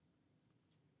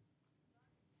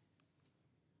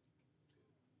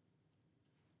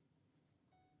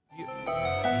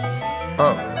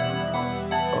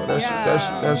Oh, that's shit.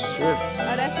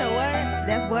 Oh, that's your word?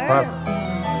 That's what?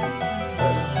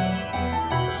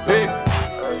 Hey,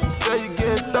 say you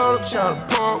getting thrown up, tryna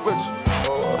park with you.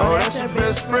 Oh, that's your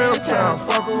best friend, tryna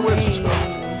fuckin' with you.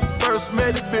 First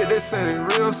met the bitch, they say they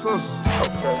real sisters.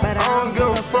 But I don't give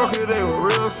a fuck if they were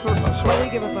real sisters. What we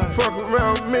give a fuck? Fuck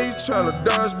around with me, tryna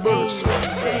dodge bullets.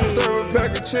 Serve a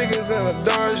pack of chickens and a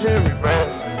Dodge Henry.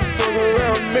 Fuck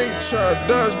around with me, tryna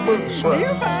dodge bullets.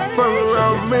 Fuck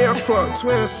around with me, I fuck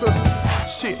twin sisters.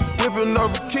 Shit, whipping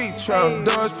up a key, tryna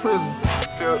dodge prison.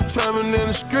 Traveling in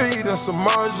the street and some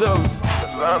more jealous.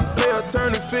 Pay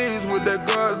attorney fees with that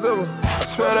Godzilla.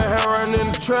 Try to have right in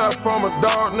the trap, I'm a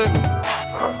dog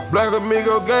nigga. Black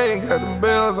Amigo gang got them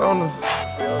bells on us.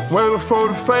 Way before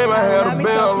the fame, I had a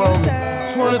bell on me.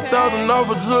 20,000 off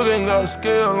a jug, ain't got a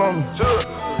scale on me.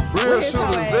 Real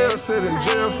shooters, they'll sit in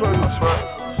jail for you.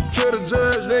 Kill the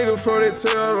judge, nigga, before they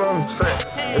tell on me.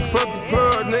 And fuck the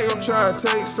plug, nigga, I'm trying to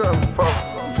take something.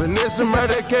 Finesse them out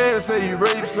that cash, say you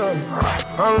rape something.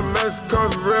 I'm a Mexico,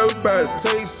 for real, we bout to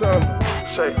take something.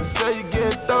 Say you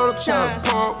getting thrown up, tryna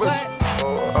park with you.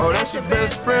 Oh, that's your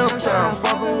best friend, I'm tryna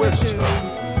fuckin' with you.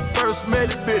 First met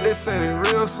the bitch, they say they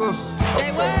real sisters.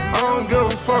 I don't give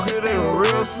a fuck if they were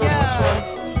real sisters.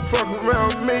 Fuck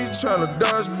around with me, tryna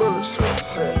dodge bullets.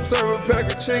 Serve a pack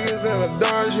of chickens and a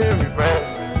Dodge Henry.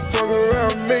 Fuck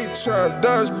around with me, tryna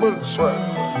dodge bullets.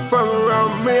 Fuck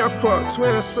around with me, I fuck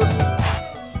twin sisters.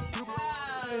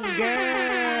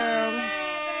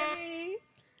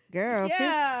 Girl,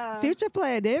 Yeah. Future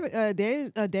play a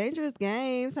dangerous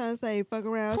game, trying to say fuck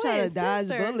around, Twin trying to dodge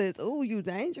sisters. bullets. Ooh, you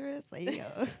dangerous.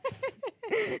 Yeah.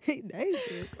 He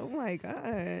dangerous. Oh my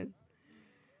God.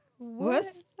 What's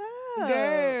up?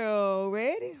 Girl,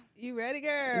 ready? You ready,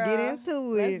 girl? Get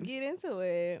into it. Let's get into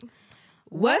it.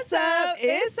 What's up?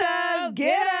 It's up.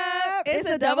 Get up. It's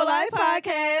a Double Life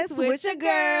podcast with your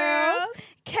girls.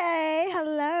 Kay,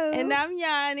 hello. And I'm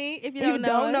Yanni. If you If you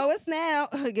don't know us, us now,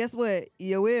 guess what?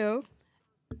 You will.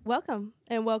 welcome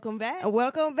and welcome back.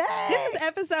 Welcome back. This is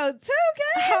episode 2,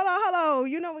 guys. Hold on.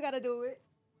 You know we gotta do it.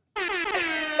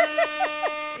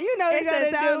 You know we It's gotta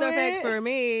the sound do effects it. for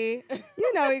me.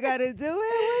 You know we gotta do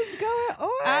it. What's going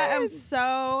on? I am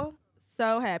so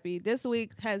happy. This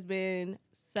week has been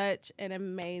such an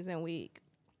amazing week.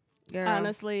 Girl,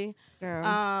 Honestly.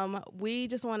 girl. We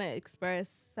just want to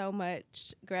express so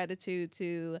much gratitude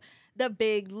to the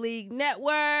Big League Network.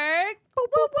 Boop,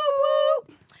 boop, boop,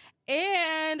 boop.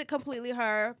 And completely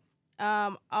her.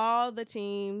 All the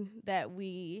team that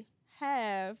we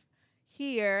have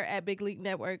here at Big League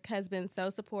Network has been so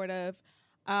supportive.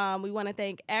 We want to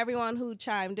thank everyone who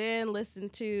chimed in,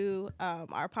 listened to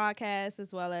our podcast,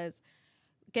 as well as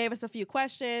gave us a few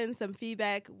questions, some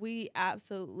feedback. We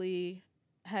absolutely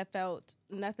have felt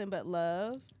nothing but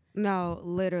love. No,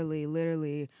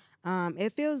 literally.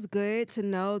 It feels good to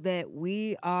know that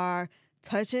we are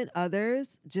touching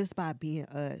others just by being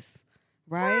us,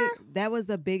 right? That was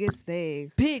the biggest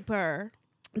thing. Big purr.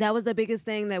 That was the biggest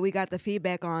thing that we got the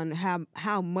feedback on,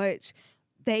 how much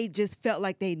they just felt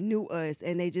like they knew us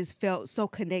and they just felt so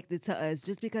connected to us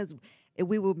just because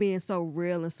we were being so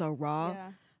real and so raw.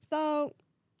 Yeah. So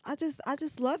I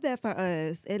just love that for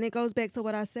us. And it goes back to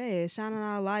what I said, shining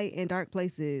our light in dark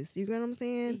places. You get what I'm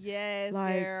saying? Yes,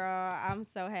 Like, girl. I'm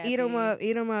so happy. Eat them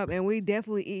up. And we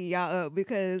definitely eat y'all up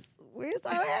because we're so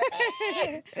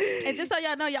happy. And just so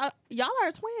y'all know, y'all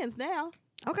are twins now.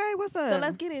 Okay, what's up? So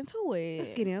let's get into it.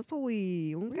 Let's get into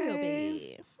it. Real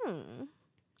Okay. big.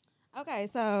 Okay,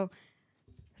 so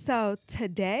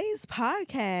today's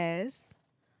podcast,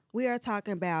 we are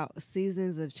talking about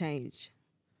seasons of change.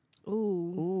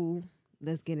 Ooh,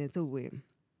 let's get into it.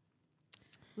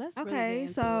 Let's really Okay, get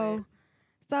into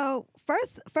so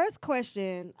first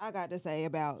question I got to say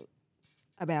about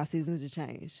seasons of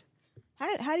change.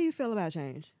 How do you feel about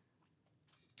change?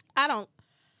 it. I don't.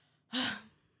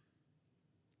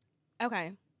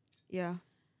 Okay. Yeah.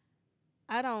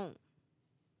 I don't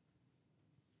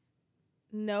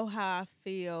know how I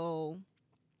feel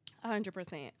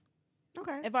 100%.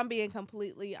 Okay. If I'm being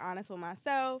completely honest with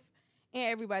myself and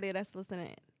everybody that's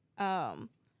listening. I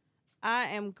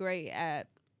am great at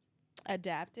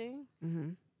adapting, Mm-hmm.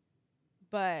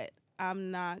 but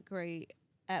I'm not great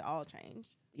at all change.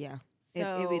 Yeah.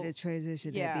 So, it be the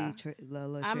transition yeah. that be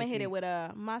little I'm going to hit tricky. it with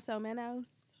a más o menos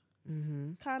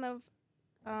Mm-hmm. kind of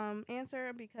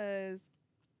answer because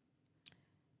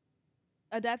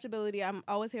adaptability, I'm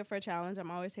always here for a challenge.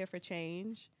 I'm always here for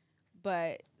change.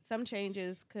 But some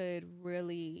changes could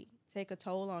really take a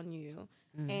toll on you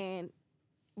and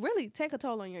really take a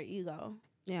toll on your ego.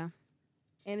 Yeah.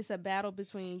 And it's a battle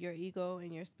between your ego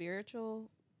and your spiritual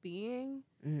being.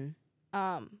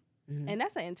 Mm-hmm. And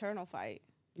that's an internal fight.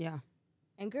 Yeah.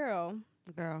 And girl,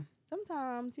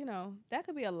 sometimes, that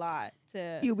could be a lot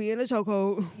to... You be in a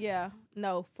chokehold. Yeah.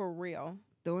 No, for real.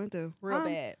 Through and through. Real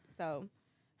bad. So,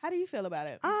 how do you feel about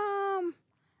it? I'm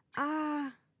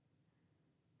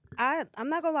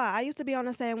not gonna lie. I used to be on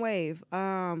the same wave.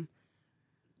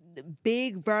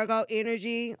 Big Virgo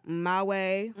energy, my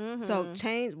way. Mm-hmm. So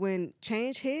when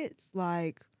change hits,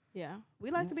 like... Yeah.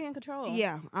 We like to be in control.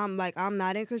 Yeah. I'm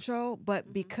not in control,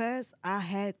 but because I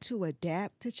had to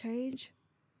adapt to change,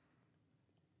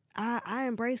 I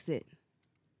embrace it.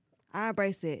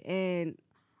 And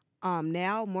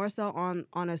now more so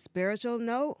on a spiritual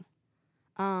note,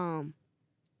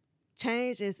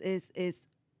 change is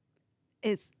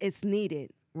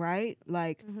needed, right?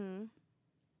 Like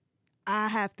I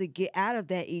have to get out of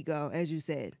that ego, as you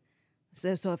said.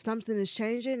 So if something is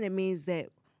changing, it means that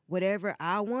whatever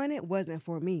I wanted wasn't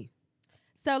for me.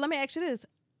 So let me ask you this.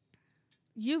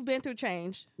 You've been through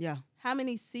change. Yeah. How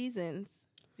many seasons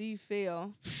do you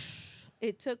feel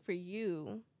it took for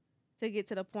you to get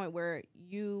to the point where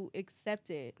you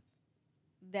accepted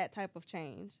that type of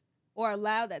change or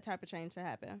allowed that type of change to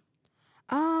happen?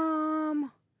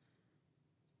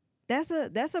 That's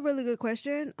a really good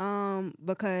question.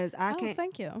 Because I can't.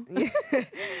 Thank you.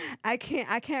 I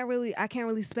can't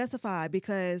really specify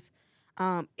because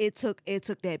it took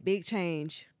that big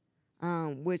change,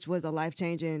 which was a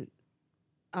life-turning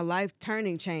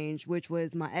change, which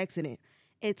was my accident.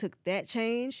 It took that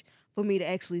change for me to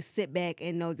actually sit back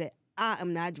and know that I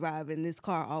am not driving this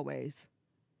car always.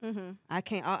 Mm-hmm.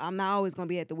 I'm not always gonna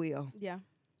be at the wheel. Yeah.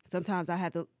 Sometimes I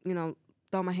have to,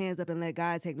 throw my hands up and let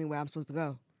God take me where I'm supposed to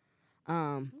go.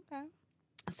 Okay.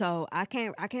 So I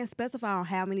can't specify on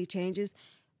how many changes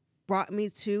brought me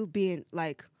to being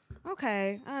like,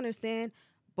 okay, I understand,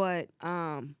 but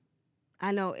I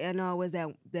know it was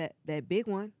that big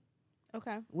one.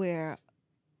 Okay. Where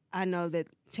I know that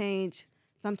change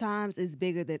sometimes is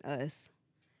bigger than us.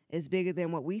 It's bigger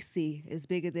than what we see. It's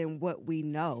bigger than what we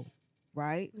know,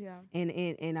 right? Yeah.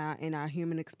 In our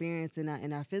human experience, in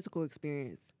our physical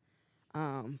experience.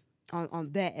 On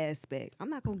that aspect, I'm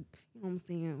not gonna,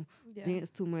 dance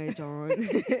too much on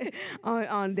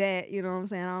on that. You know what I'm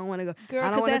saying? I don't want to go. Girl, I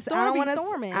don't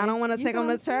want to take them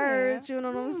to church. You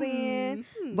know what I'm saying?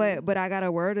 But I got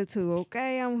a word or two.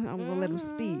 Okay, I'm gonna let them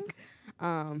speak.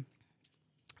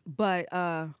 But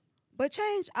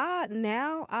change.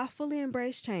 I fully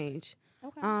embrace change.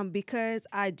 Okay. Because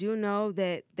I do know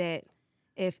that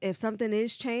if something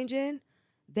is changing,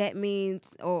 that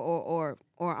means or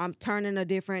I'm turning a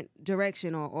different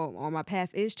direction or my path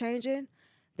is changing,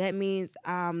 that means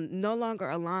I'm no longer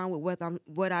aligned with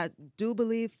what I do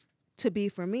believe to be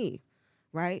for me,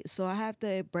 right? So I have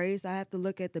to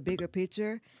look at the bigger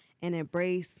picture and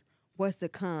embrace what's to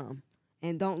come,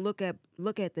 and don't look at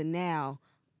the now,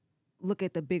 look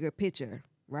at the bigger picture,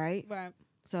 right? Right.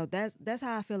 So that's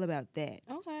how I feel about that.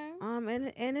 Okay.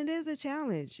 And it is a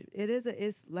challenge.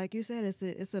 It's like you said,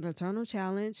 it's an eternal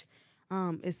challenge,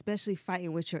 especially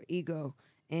fighting with your ego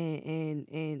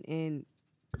and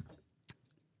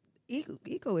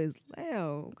ego is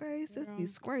loud. Okay, it's just be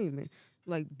screaming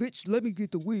like, bitch, let me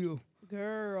get the wheel.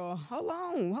 Girl, Hold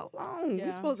on. Yeah.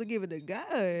 We're supposed to give it to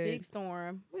God. big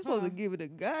storm. We're supposed to give it to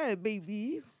God,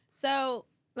 baby. So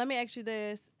let me ask you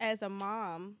this: as a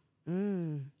mom,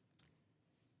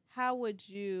 how would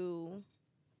you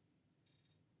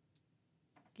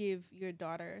give your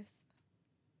daughters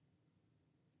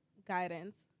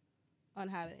guidance on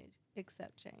how to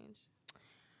accept change?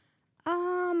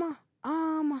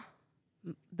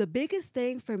 The biggest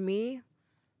thing for me,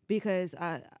 because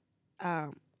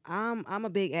I'm a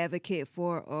big advocate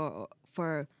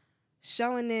for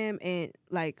showing them, and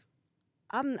like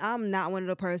I'm not one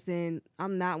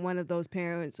of those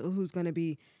parents who's gonna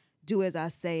be do as I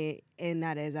say and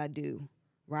not as I do,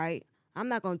 right? I'm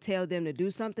not gonna tell them to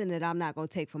do something that I'm not gonna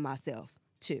take for myself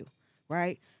too,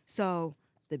 right? So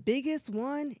the biggest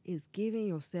one is giving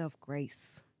yourself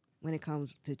grace when it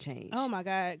comes to change. Oh my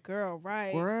God, girl,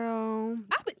 right? Girl.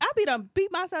 I be done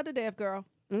beat myself to death, girl.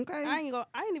 Okay. I ain't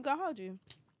even gonna hold you.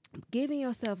 Giving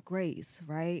yourself grace,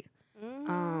 right?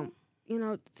 Mm-hmm.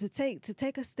 To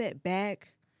take a step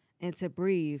back and to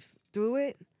breathe through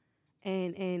it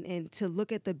and to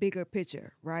look at the bigger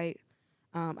picture, right?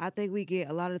 I think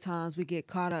a lot of times we get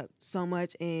caught up so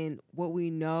much in what we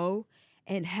know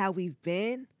and how we've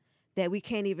been that we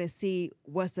can't even see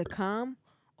what's to come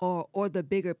or the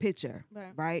bigger picture,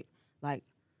 right? Like,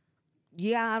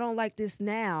 yeah, I don't like this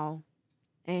now,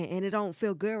 and it don't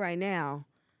feel good right now,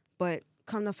 but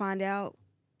come to find out,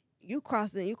 you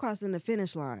crossing the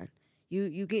finish line.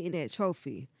 You getting that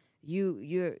trophy.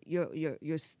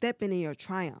 You're stepping in your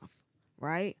triumph,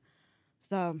 right?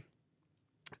 So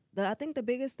I think the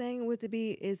biggest thing would to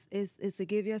be is to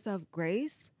give yourself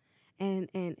grace and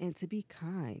to be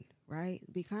kind, right?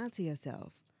 Be kind to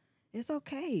yourself. It's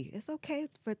okay. It's okay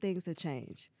for things to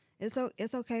change. It's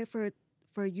okay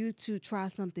for you to try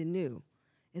something new.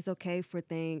 It's okay for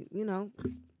things,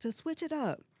 to switch it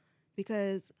up,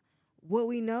 because what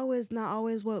we know is not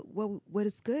always what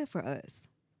is good for us.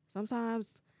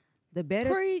 Sometimes the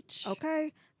better Preach.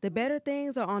 okay, the better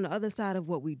things are on the other side of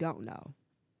what we don't know.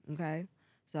 Okay?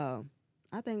 So,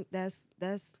 I think that's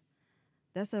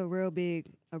a real big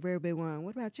one.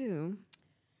 What about you?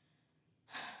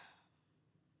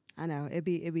 I know it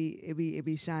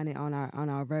be shining on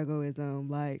our Virgoism,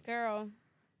 like, Girl,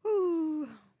 ooh,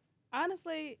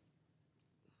 honestly,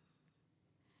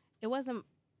 it wasn't.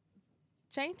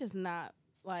 Change is not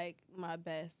like my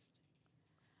best.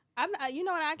 I'm not, you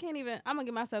know what? I can't even. I'm gonna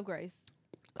give myself grace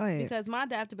go ahead. because my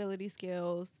adaptability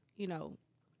skills,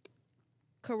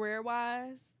 career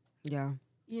wise, Yeah,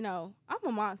 I'm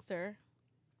a monster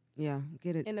yeah,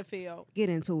 in the field. get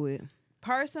into it.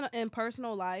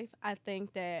 Personal life, I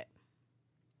think that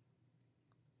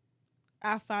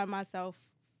I find myself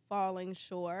falling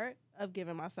short of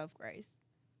giving myself grace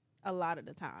a lot of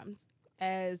the times.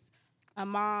 As a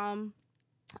mom,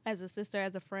 as a sister,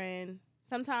 as a friend,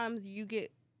 sometimes you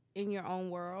get in your own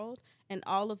world and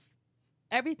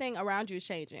everything around you is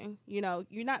changing. You're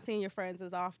not seeing your friends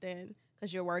as often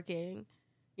because you're working.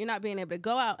 You're not being able to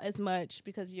go out as much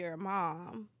because you're a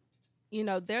mom.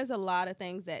 There's a lot of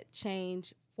things that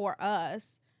change for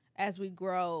us as we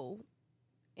grow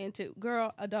into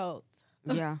adults.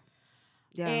 Yeah,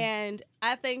 yeah, And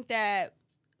I think that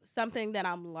something that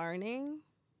I'm learning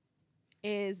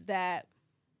is that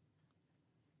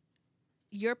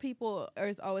your people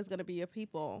is always going to be your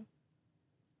people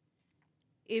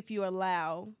if you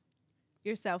allow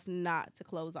yourself not to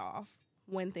close off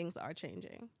when things are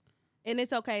changing. And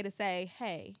it's okay to say,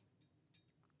 hey,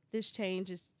 this change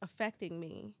is affecting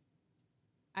me.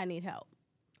 I need help.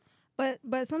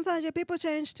 but sometimes your people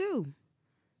change too.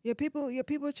 Your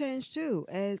people change too.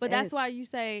 But that's why you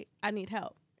say, I need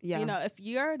help. Yeah. If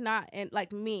you're not in,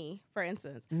 like me, for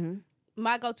instance,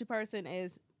 my go-to person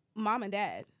is mom and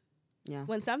dad. Yeah.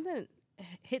 When something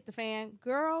hit the fan,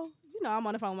 girl, I'm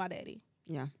on the phone with my daddy.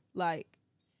 Yeah. Like,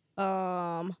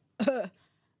 how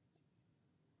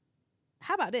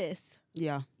about this?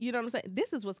 Yeah. You know what I'm saying?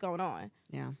 This is what's going on.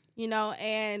 Yeah.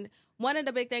 And one of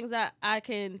the big things that I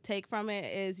can take from it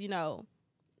is,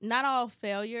 not all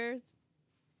fails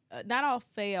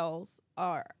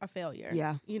are a failure.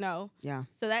 Yeah. Yeah.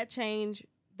 So that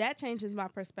changes my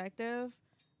perspective.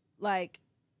 Like,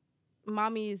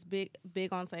 mommy is big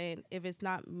on saying, if it's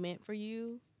not meant for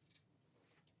you,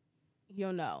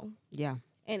 you'll know. Yeah.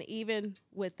 And even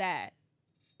with that,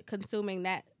 consuming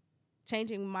that,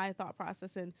 changing my thought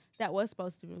process, and that was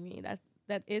supposed to be me.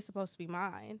 That is supposed to be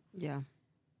mine. Yeah.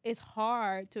 It's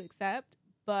hard to accept,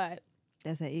 but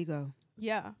that's that ego.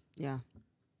 Yeah. Yeah.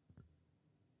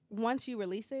 Once you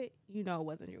release it, it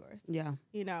wasn't yours. Yeah.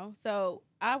 So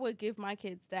I would give my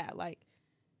kids that, like,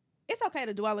 it's okay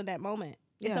to dwell in that moment.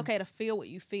 It's okay to feel what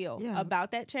you feel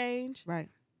about that change. Right.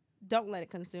 Don't let it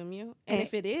consume you. And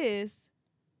if it is,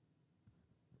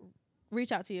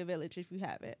 reach out to your village if you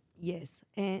have it. Yes.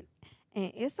 And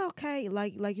it's okay.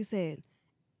 Like you said,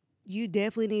 you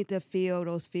definitely need to feel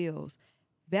those feels.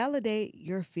 Validate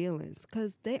your feelings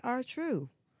because they are true.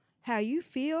 How you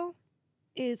feel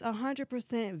is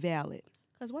 100% valid.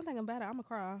 Because one thing about it, I'm going to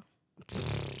cry.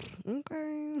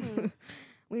 Okay.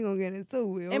 We gonna get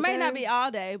into it. Okay? It may not be all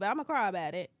day, but I'm going to cry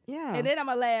about it. Yeah. And then I'm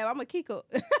going to laugh. I'm going to kiko.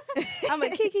 I'm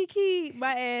going to kiki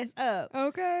my ass up.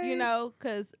 Okay.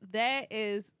 Because that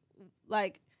is,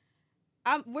 like,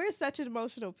 we're such an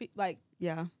emotional like.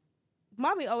 Yeah.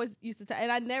 Mommy always used to tell,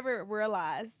 and I never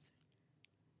realized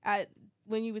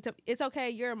when you would tell, it's okay,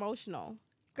 you're emotional.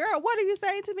 Girl, what are you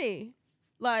saying to me?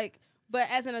 Like, but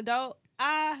as an adult,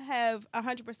 I have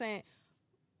 100%,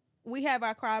 we have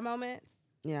our cry moments.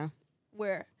 Yeah.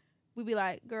 Where we be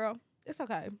like, girl, it's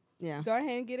okay. Yeah. Go ahead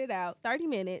and get it out. 30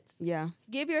 minutes. Yeah.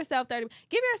 Give yourself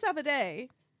a day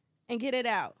and get it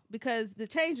out because the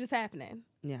change is happening.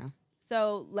 Yeah.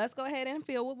 So let's go ahead and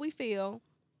feel what we feel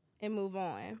and move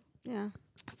on. Yeah.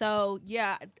 So,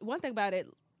 yeah, one thing about it,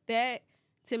 that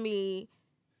to me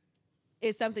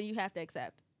is something you have to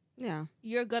accept. Yeah.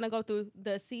 You're going to go through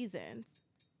the seasons.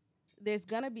 There's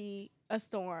going to be a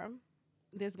storm.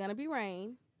 There's going to be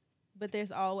rain. But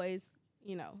there's always,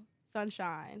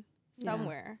 sunshine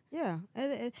somewhere. Yeah.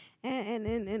 And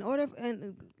in order,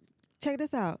 and check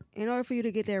this out. In order for you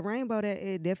to get that rainbow,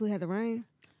 it definitely had to rain.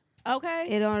 Okay.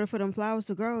 In order for them flowers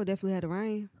to grow, it definitely had to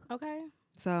rain. Okay.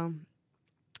 So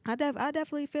I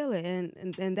definitely feel it,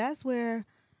 and that's where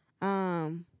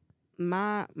my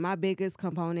biggest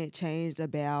component changed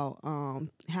about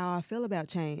how I feel about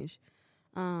change,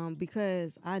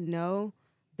 because I know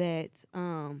that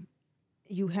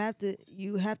you have to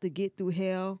get through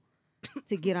hell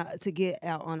to get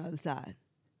out on the other side.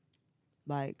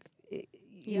 Like you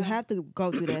Yeah. have to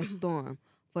go through that storm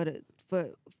for the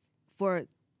for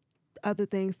other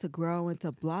things to grow and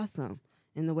to blossom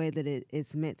in the way that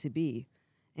it's meant to be.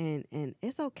 And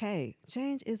it's okay.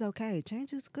 Change is okay.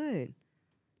 Change is good.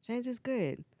 Change is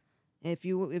good. If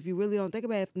you really don't think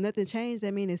about it, if nothing changed,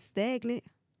 that means it's stagnant.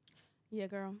 Yeah,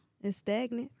 girl. It's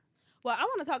stagnant. Well, I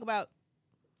want to talk about,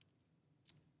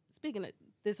 speaking of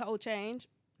this whole change,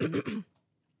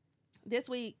 this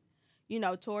week,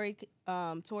 Tory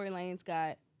Lanez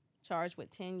got charged with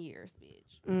 10 years,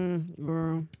 bitch.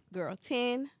 Girl. Girl,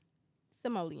 10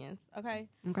 simoleons, okay?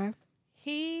 Okay.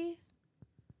 He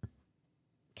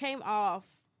came off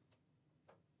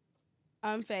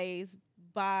unfazed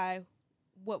by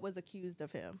what was accused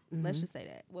of him. Let's just say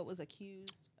that. What was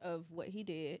accused of what he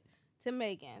did to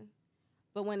Megan.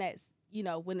 But when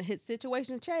when his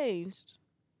situation changed,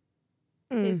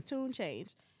 his tune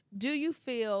changed. Do you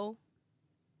feel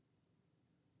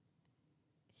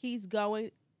he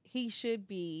should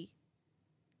be,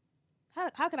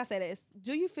 how can I say this?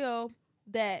 Do you feel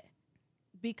that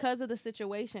because of the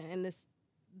situation and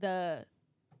the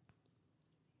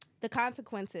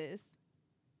consequences,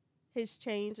 his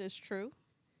change is true?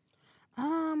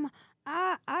 I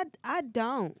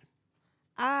don't.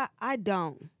 I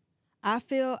don't. I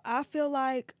feel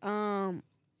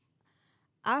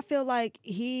like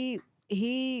he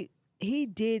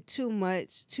did too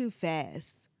much too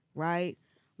fast, right?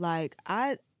 Like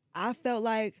I felt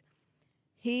like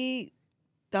the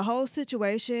whole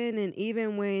situation, and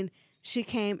even when she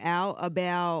came out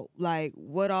about like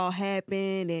what all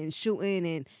happened and shooting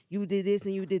and you did this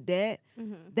and you did that,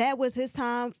 that was his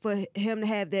time for him to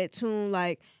have that tune.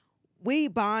 Like, we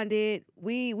bonded,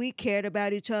 we cared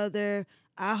about each other.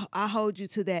 I hold you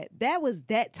to that. That was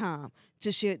that time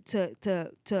to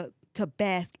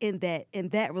bask in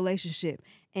that relationship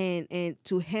and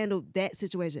to handle that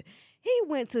situation. He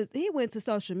went to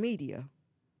social media.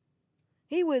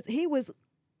 He was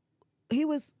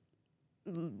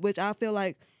which I feel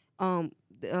like I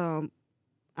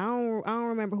don't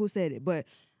remember who said it, but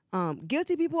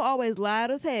guilty people always loud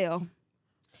as hell.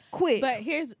 Quick. But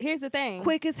here's the thing.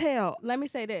 Quick as hell. Let me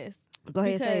say this. Go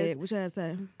ahead and say it. What you had to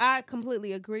say? I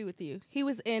completely agree with you. He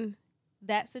was in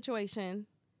that situation,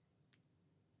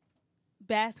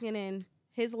 basking in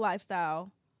his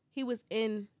lifestyle. He was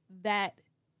in that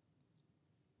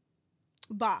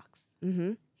box.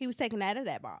 Mm-hmm. He was taken out of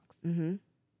that box. Mm-hmm.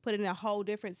 Put in a whole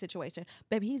different situation.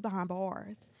 Baby, he's behind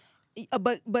bars.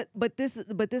 But this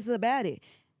is about it.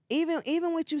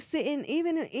 Even with you sitting,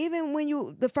 even when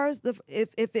you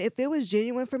if it was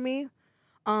genuine for me,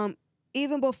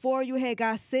 even before you had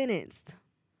got sentenced,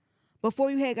 for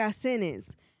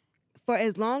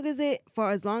as long as it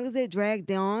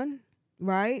dragged on,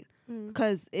 right?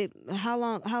 Because how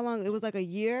long it was, like a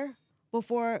year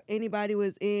before anybody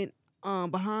was in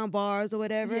behind bars or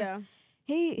whatever. Yeah.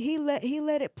 He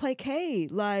let it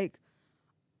placate, like,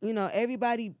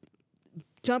 everybody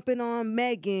jumping on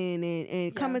Megan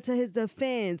and coming to his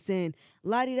defense and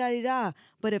la-di-da-di-da.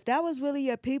 But if that was really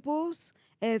your people's,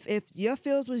 if your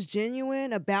feels was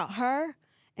genuine about her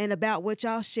and about what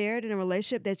y'all shared in a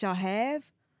relationship that y'all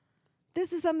have,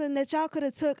 this is something that y'all could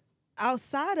have took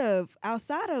outside of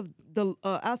the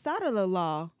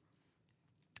law,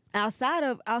 outside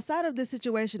of the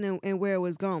situation and where it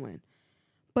was going.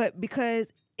 But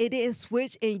because it didn't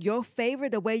switch in your favor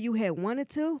the way you had wanted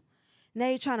to, now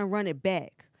you're trying to run it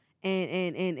back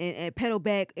and pedal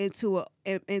back into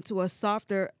a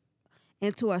softer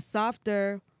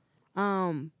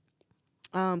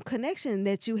connection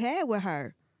that you had with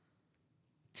her,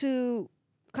 to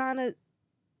kind of,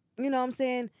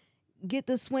 get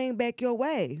the swing back your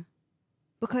way,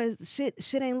 because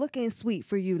shit ain't looking sweet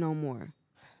for you no more.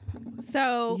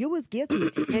 So You was guilty,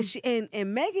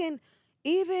 and Megan,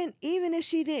 even if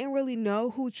she didn't really know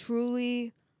who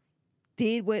truly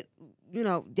did what,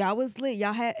 y'all was lit,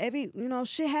 y'all had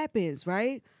shit happens,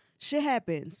 right? Shit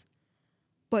happens.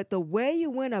 But the way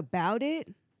you went about it,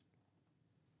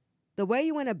 I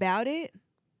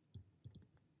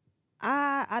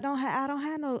don't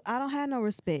have no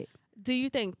respect. do you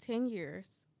think 10 years?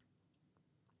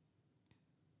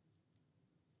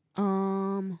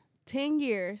 10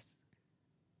 years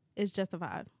is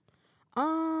justified?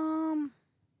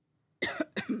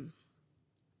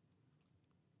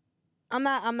 I'm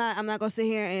not gonna sit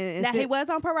here and now he was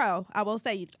on parole. I will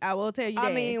tell you that.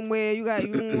 I mean, where you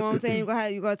know what I'm saying,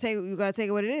 you gotta take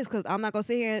it what it is, because I'm not gonna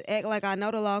sit here and act like I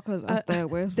know the law, because I stay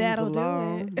away from the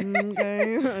law.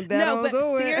 Okay, that'll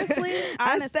do it. Seriously,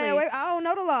 honestly, I stay away. I don't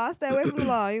know the law. I stay away from the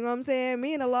law. You know what I'm saying?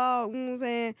 Me and the law. You know what I'm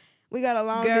saying? We got a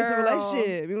long distance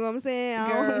relationship. You know what I'm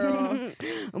saying?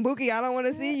 Bookie, I don't want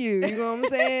to see you. You know what I'm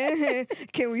saying?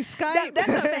 Can we Skype? That's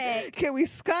a fact. Can we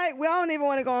Skype? We don't even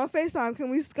want to go on FaceTime. Can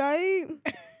we Skype?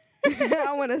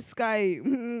 I want to Skype.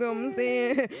 You know what I'm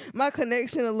saying? My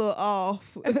connection a little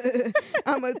off.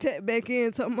 I'm going to tap back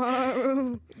in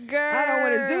tomorrow. Girl. I don't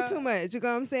want to do too much. You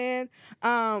know what I'm saying?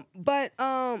 But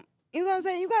you know what I'm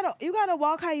saying? You gotta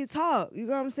walk how you talk. You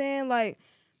know what I'm saying? Like,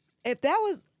 if that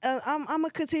was... I'm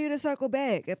gonna continue to circle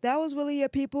back. If that was really your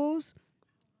people's,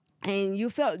 and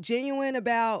you felt genuine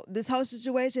about this whole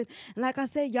situation, and like I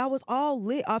said, y'all was all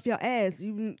lit off your ass.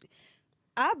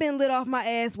 I've been lit off my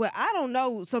ass where I don't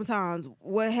know sometimes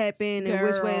what happened and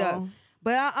which way to.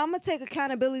 But I'm gonna take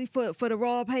accountability for the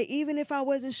role I played, even if I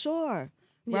wasn't sure,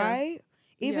 right?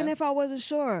 Even if I wasn't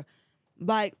sure,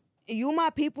 like. You my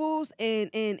people's,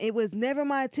 and it was never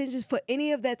my intentions for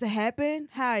any of that to happen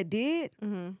how it did.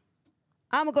 Mm-hmm.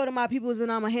 I'm going to go to my peoples and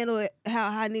I'm going to handle it how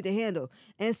I need to handle.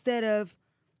 Instead of,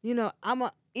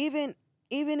 even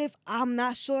if I'm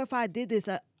not sure if I did this,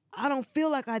 I don't feel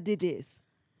like I did this.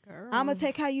 Girl. I'm going to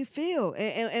take how you feel.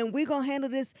 And we're going to handle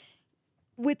this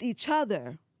with each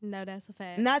other. No, that's a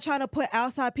fact. Not trying to put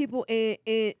outside people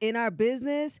in our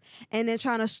business, and then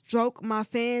trying to stroke my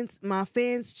fans'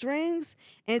 strings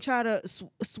and try to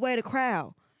sway the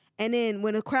crowd. And then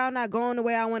when the crowd not going the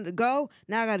way I want it to go,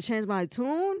 now I got to change my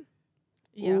tune.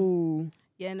 Yeah. Ooh.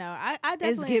 Yeah, no, I definitely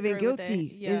it's giving agree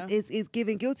guilty. With that. Yeah. It's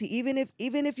giving guilty. Even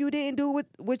if you didn't do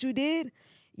what you did,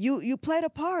 you played a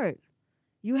part.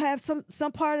 You have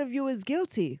some part of you is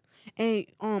guilty. And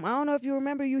I don't know if you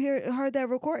remember, you heard that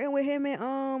recording with him and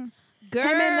Girl.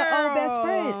 him and the old best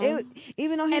friend.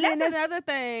 Even though he and didn't. That's another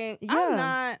thing. Yeah. I'm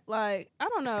not like, I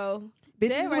don't know.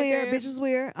 Bitches is weird. Bitches is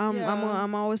weird.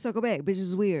 I'm always circle back. Bitches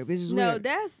is weird. Bitches is weird. No,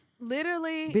 that's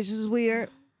literally. Bitches is weird.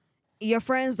 Your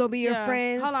friends don't be your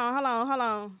friends. Hold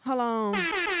on.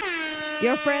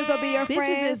 Your friends don't be your Bitches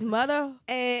friends. Is mother.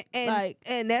 And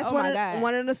that's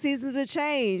one of the seasons of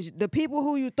change. The people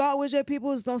who you thought was your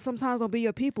peoples sometimes don't be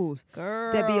your peoples.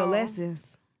 Girl. That be your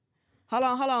lessons. Hold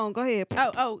on. Go ahead.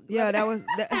 Oh. Yeah, that was.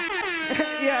 Yeah,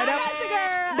 I got you, girl.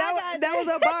 That was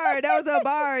a bar. That was a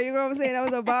bar. You know what I'm saying? That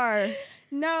was a bar.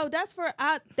 No, that's for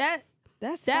that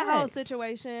facts. Whole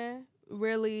situation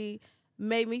really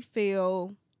made me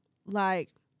feel like,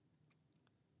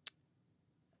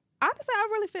 honestly, I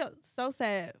really felt so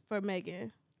sad for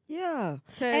Megan. Yeah,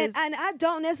 and I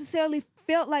don't necessarily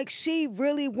felt like she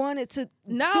really wanted to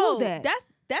do that.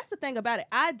 That's the thing about it.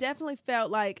 I definitely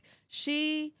felt like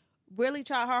she really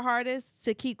tried her hardest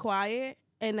to keep quiet,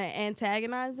 and the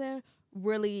antagonizing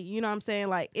really, you know what I'm saying,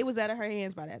 like, it was out of her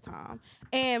hands by that time.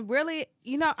 And really,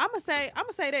 I'm gonna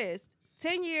say this: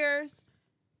 10 years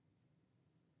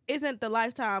isn't the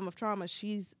lifetime of trauma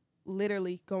she's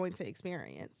literally going to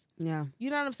experience. Yeah. You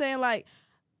know what I'm saying? Like,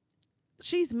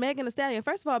 she's Megan Thee Stallion.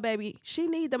 First of all, baby, she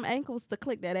need them ankles to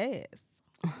click that ass.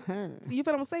 You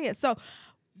feel what I'm saying? So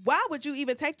why would you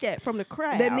even take that from the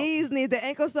crowd? The knees need the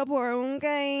ankle support,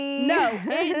 okay? No,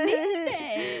 it needs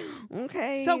that.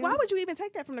 Okay. So why would you even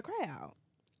take that from the crowd?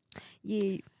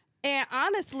 Yeah. And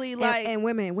honestly, like... And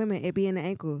women, it be in the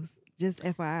ankles. Just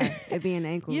FYI, it be in the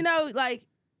ankles. Like,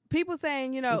 people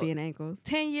saying, it be in the ankles.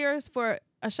 10 years for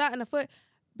a shot in the foot.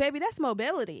 Baby, that's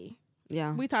mobility.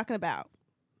 Yeah. We talking about.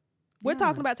 We're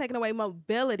talking about taking away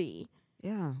mobility.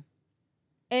 Yeah.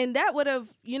 And that would have,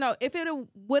 if it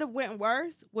would have went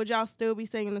worse, would y'all still be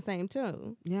singing the same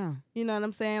tune? Yeah. You know what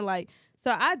I'm saying? Like,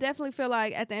 so I definitely feel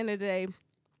like at the end of the day,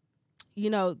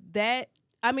 that,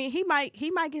 I mean, he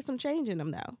might get some change in him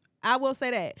though. I will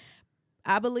say that.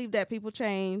 I believe that people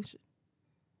change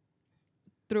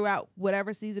throughout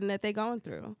whatever season that they're going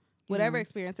through. Whatever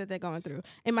experience that they're going through.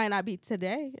 It might not be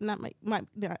today, not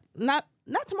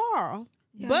tomorrow,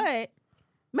 but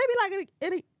maybe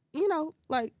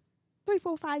like 3,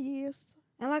 4, 5 years.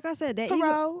 And like I said, that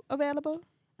parole available.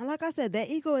 And like I said, that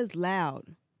ego is loud.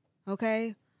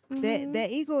 Okay, that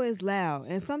ego is loud,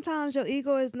 and sometimes your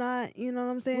ego is not. You know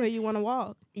what I'm saying? Where you want to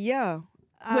walk. Yeah.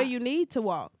 Where you need to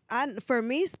walk. For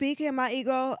me speaking, my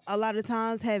ego a lot of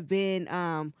times have been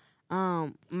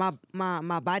my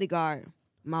bodyguard.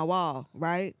 My wall,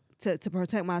 right? To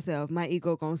protect myself. My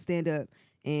ego gonna stand up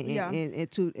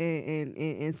and sing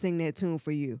that tune for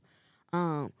you.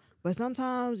 But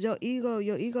sometimes your ego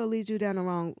leads you down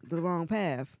the wrong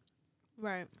path.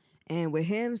 Right. And with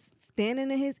him standing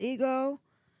in his ego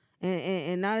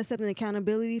and not accepting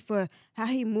accountability for how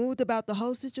he moved about the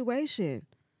whole situation.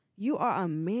 You are a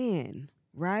man,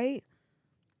 right?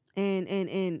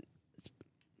 And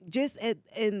just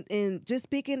and just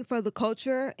speaking for the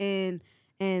culture and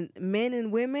men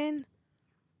and women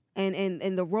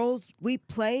and the roles we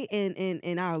play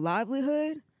in our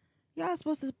livelihood, y'all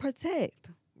supposed to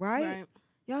protect, right?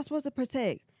 Y'all supposed to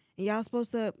protect, and y'all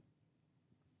supposed to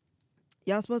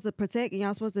protect, and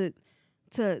y'all supposed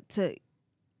to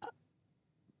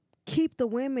keep the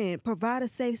women, provide a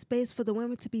safe space for the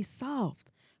women to be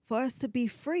soft, for us to be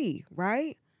free,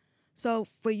 right? So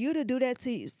for you to do that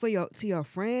to your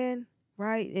friend,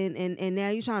 right? And now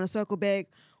you're trying to circle back.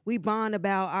 We bond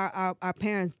about our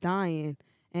parents dying,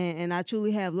 and I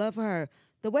truly have love for her.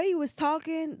 The way you was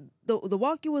talking, the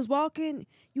walk you was walking,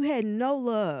 you had no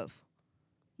love.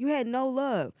 You had no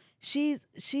love. She's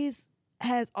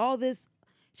has all this.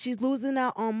 She's losing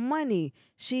out on money.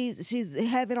 She's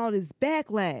having all this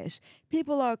backlash.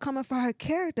 People are coming for her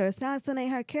character,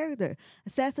 assassinating her character,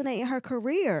 assassinating her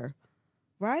career,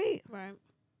 right? Right.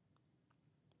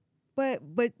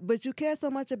 But you care so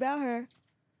much about her.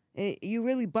 You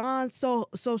really bond so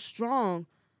strong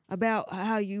about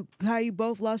how you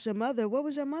both lost your mother. What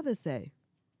would your mother say?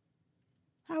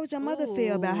 How would your mother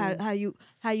feel about how you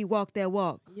walk that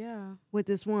walk? Yeah. With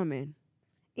this woman?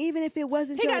 Even if it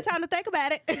wasn't He got time to think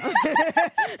about it. He got time.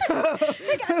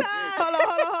 Hold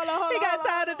on. He got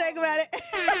time to think about it.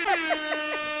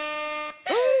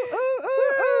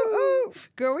 Ooh.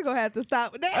 Girl, we're gonna have to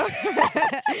stop with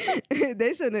that.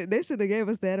 They should have gave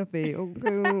us that effect.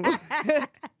 Okay.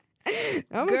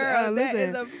 Girl, that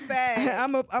is a fact.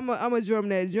 I'm a drum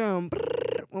that drum.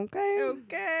 Okay.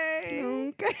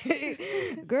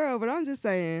 Girl, but I'm just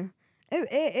saying,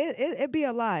 it be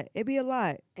a lot. It be a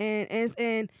lot.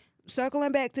 And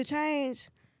circling back to change,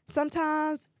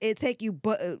 sometimes it take you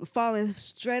falling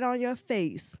straight on your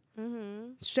face,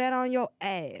 straight on your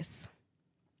ass,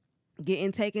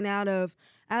 getting taken out of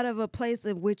a place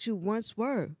of which you once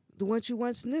were, the ones you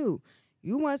once knew.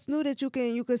 You once knew that you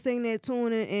could sing that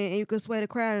tune and you could sway the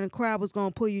crowd, and the crowd was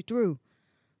gonna pull you through.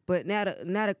 But now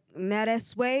that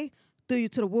sway threw you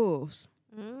to the wolves.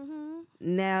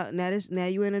 Now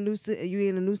you in a new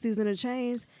season of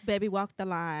change. Baby, walk the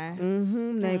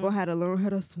line. Now you gonna have to learn how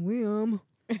to swim,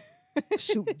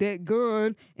 shoot that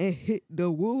gun, and hit the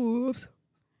wolves.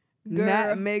 Girl.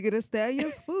 Not Megan Thee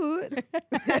Stallion's foot.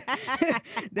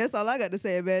 That's all I got to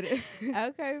say about it.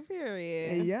 Okay,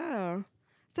 period. Yeah.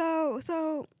 So,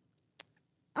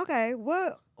 okay.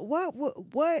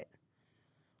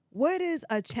 What is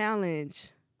a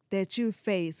challenge that you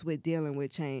face with dealing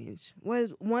with change?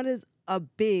 What is a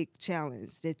big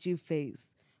challenge that you face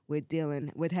with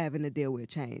having to deal with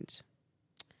change?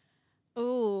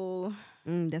 Ooh.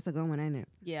 That's a good one, ain't it?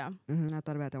 Yeah. I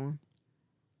thought about that one.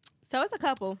 So it's a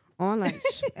couple. On lunch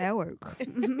at work.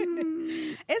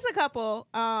 It's a couple.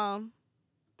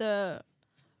 The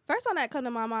first one that come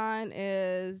to my mind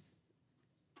is,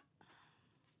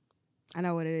 I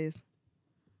know what it is.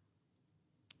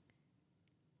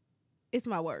 it's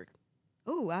my work.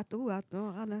 I know.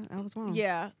 I was wrong.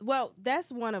 Yeah. Well,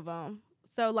 that's one of them.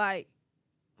 So, like,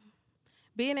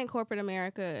 being in corporate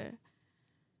America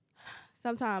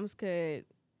sometimes could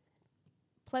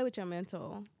play with your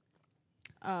mental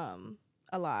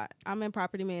a lot. I'm in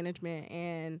property management,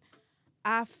 and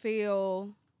I feel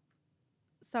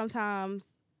sometimes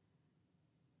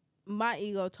my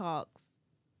ego talks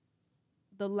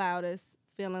the loudest,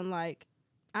 feeling like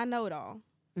I know it all.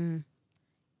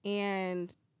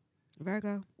 And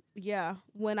Virgo. yeah,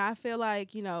 when I feel like,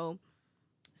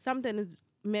 something is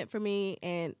meant for me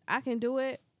and I can do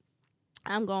it,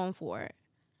 I'm going for it.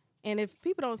 And if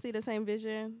people don't see the same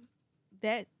vision,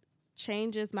 that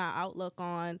changes my outlook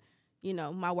on,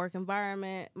 my work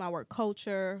environment, my work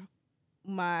culture,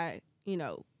 my,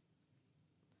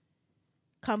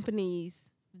 company's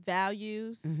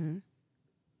values,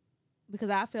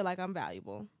 because I feel like I'm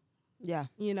valuable. Yeah.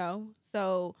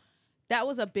 So that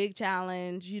was a big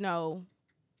challenge,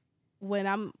 when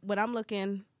I'm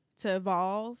looking to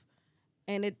evolve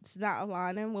and it's not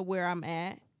aligning with where I'm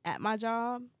at my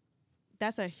job.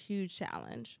 That's a huge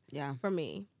challenge. Yeah. For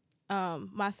me.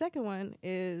 My second one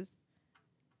is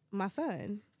my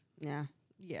son. Yeah.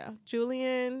 Yeah.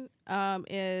 Julian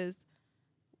was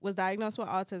diagnosed with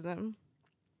autism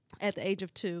at the age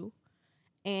of 2,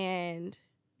 and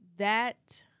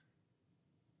that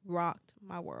rocked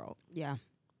my world. Yeah.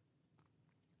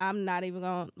 I'm not even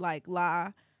gonna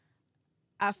lie.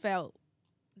 I felt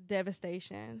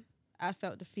devastation. I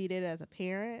felt defeated as a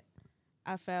parent.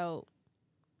 I felt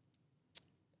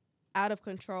out of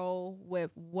control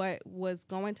with what was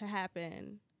going to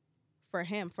happen for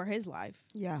him, for his life.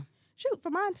 Yeah. Shoot, for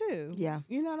mine too. Yeah.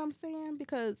 You know what I'm saying?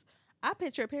 Because I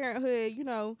picture parenthood,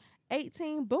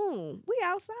 18, boom, we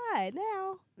outside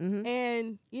now. Mm-hmm.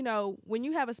 And, when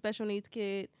you have a special needs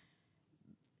kid,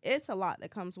 it's a lot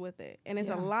that comes with it. And it's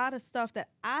a lot of stuff that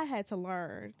I had to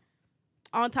learn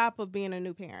on top of being a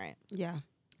new parent. Yeah.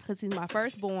 Because he's my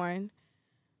firstborn.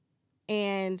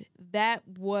 And that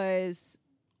was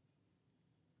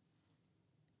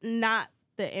not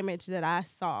the image that I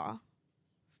saw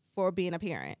for being a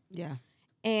parent. Yeah.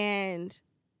 And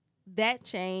that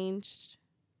changed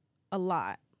a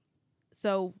lot.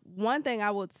 So one thing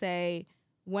I would say,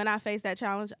 when I faced that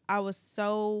challenge, I was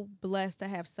so blessed to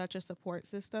have such a support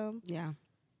system. Yeah.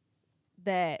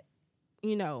 That,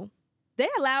 they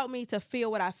allowed me to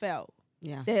feel what I felt.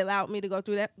 Yeah. They allowed me to go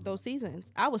through those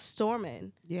seasons. I was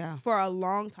storming for a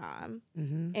long time.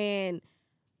 Mm-hmm. And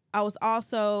I was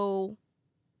also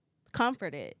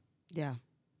comforted. Yeah.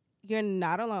 You're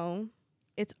not alone.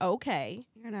 It's okay.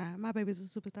 You're not. My baby's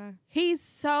a superstar. He's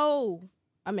so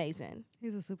amazing.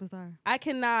 He's a superstar. I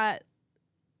cannot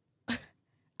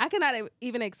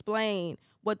even explain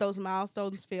what those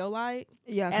milestones feel like.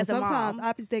 Yeah, because as a sometimes mom.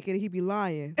 I be thinking he be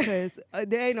lying because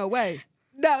there ain't no way.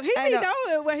 No, he be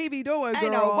knowing what he be doing, girl.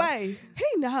 Ain't no way.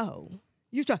 He know.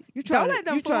 You try Don't let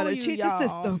them you try fool to you, cheat y'all. the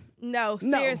system. No,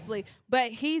 seriously.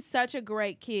 But he's such a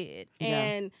great kid. Yeah.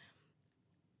 And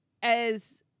as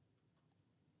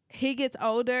he gets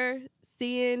older,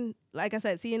 seeing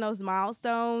those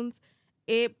milestones,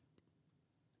 it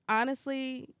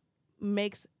honestly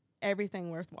makes everything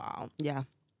worthwhile. Yeah.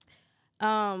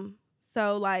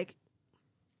 So like,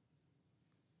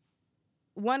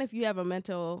 one, if you have a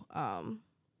mental,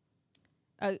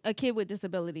 a kid with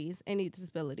disabilities, any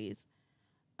disabilities,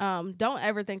 don't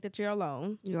ever think that you're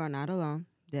alone. You are not alone.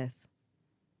 Yes.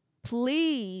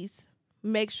 Please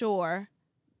make sure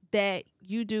that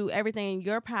you do everything in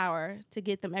your power to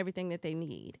get them everything that they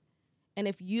need. And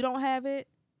if you don't have it,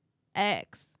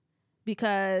 ask,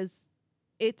 because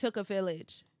it took a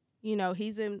village. He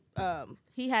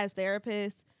has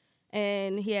therapists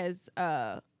and he has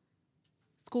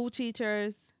school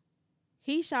teachers.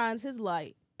 He shines his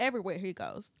light everywhere he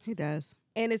goes. He does.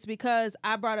 And it's because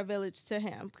I brought a village to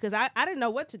him, because I didn't know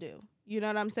what to do. You know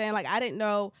what I'm saying? Like, I didn't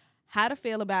know how to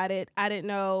feel about it. I didn't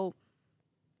know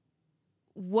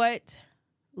what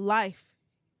life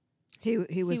he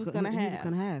was gonna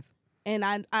have.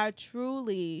 And I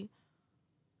truly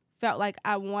felt like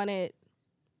I wanted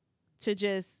to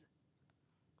just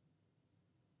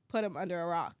put him under a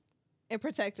rock and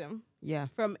protect him. Yeah.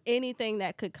 From anything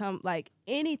that could come,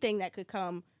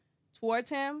 towards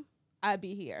him, I'd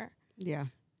be here. Yeah.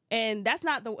 And that's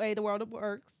not the way the world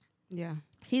works. Yeah.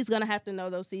 He's going to have to know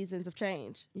those seasons of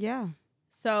change. Yeah.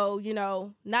 So,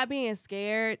 not being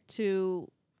scared to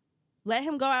let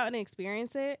him go out and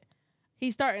experience it.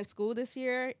 He's starting school this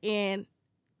year, and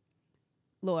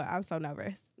Lord, I'm so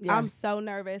nervous. Yeah. I'm so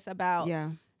nervous about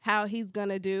how he's going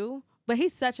to do. But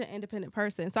he's such an independent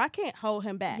person, so I can't hold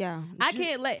him back. Yeah. I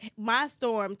can't let my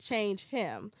storm change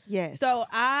him. Yes. So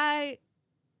I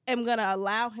am going to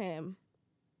allow him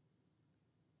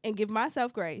and give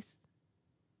myself grace,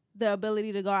 the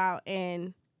ability to go out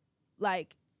and,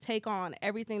 take on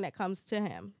everything that comes to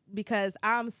him. Because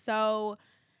I'm so,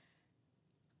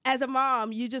 as a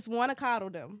mom, you just want to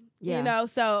coddle them. Yeah.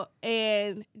 So,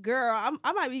 and girl,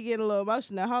 I might be getting a little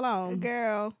emotional. Hold on.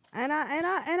 Girl. And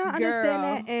I understand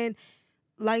that. And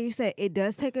like you said, it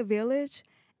does take a village.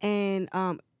 And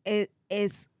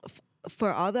it's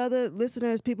for all the other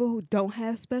listeners, people who don't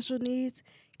have special needs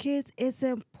kids, it's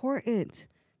important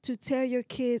to tell your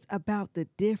kids about the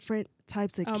different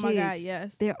types of kids my God,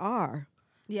 yes. there are.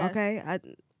 Yes. Okay?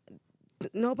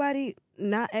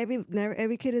 Not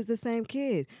every kid is the same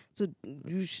kid. So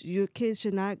your kids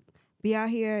should not be out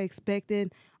here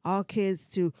expecting all kids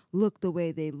to look the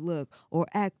way they look or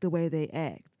act the way they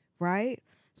act, right?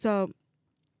 So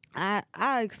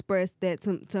I expressed that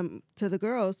to the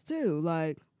girls too,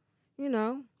 like,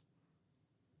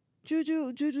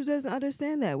 Juju doesn't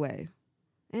understand that way,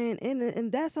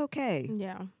 and that's okay.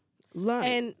 Yeah. Learn,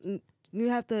 and you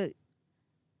have to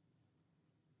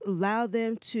allow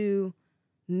them to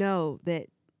know that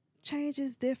change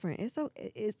is different. It's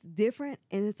different,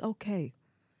 and it's okay.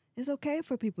 It's okay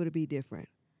for people to be different.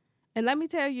 And let me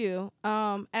tell you,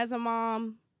 as a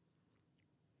mom,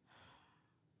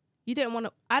 I didn't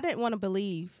want to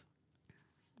believe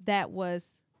that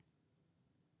was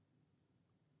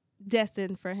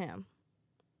destined for him.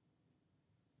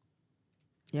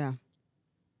 Yeah.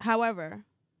 However,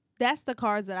 that's the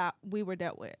cards that we were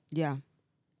dealt with. Yeah.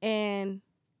 And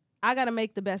I got to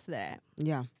make the best of that.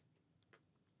 Yeah.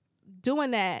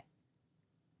 Doing that,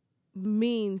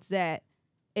 means that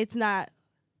it's not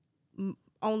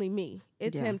only me.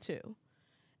 It's him too.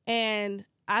 And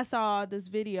I saw this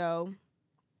video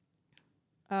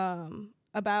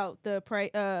about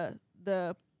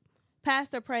the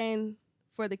pastor praying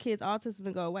for the kids' autism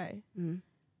to go away.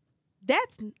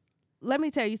 Let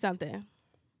me tell you something.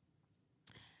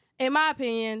 In my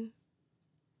opinion,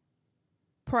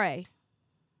 pray.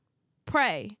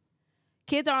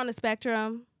 Kids are on the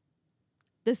spectrum.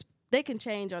 They can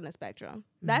change on the spectrum.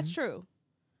 That's true.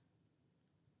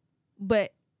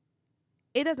 But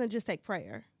it doesn't just take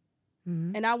prayer.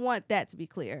 And I want that to be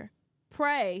clear.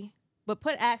 Pray, but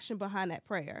put action behind that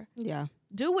prayer. Yeah.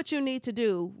 Do what you need to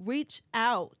do. Reach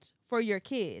out for your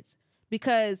kids,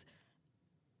 because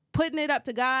putting it up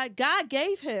to God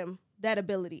gave him that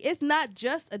ability. It's not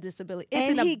just a disability.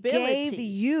 It's an ability. And he gave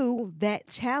you that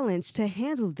challenge to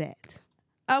handle that.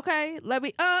 Okay, let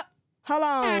me Hold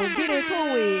on, get into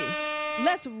it.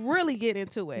 Let's really get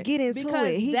into it. Get into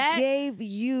it. He gave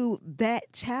you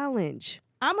that challenge.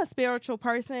 I'm a spiritual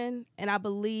person, and I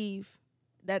believe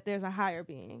that there's a higher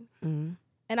being. And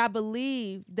I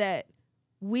believe that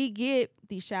we get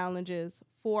these challenges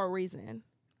for a reason.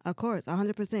 Of course,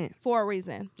 100%. For a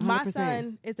reason. 100%. My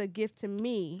son is a gift to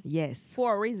me. Yes.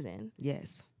 For a reason.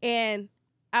 Yes. And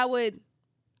I want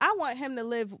him to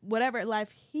live whatever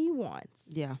life he wants.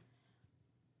 Yeah.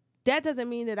 That doesn't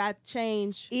mean that I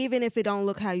change. Even if it don't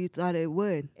look how you thought it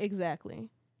would. Exactly.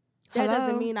 That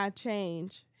doesn't mean I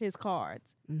change his cards.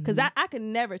 Because I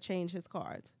can never change his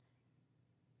cards.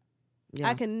 Yeah.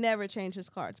 I can never change his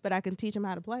cards, but I can teach him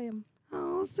how to play them.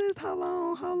 Oh, sis, hold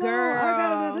on. Girl. I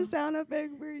got another sound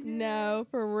effect for you. No,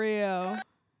 for real.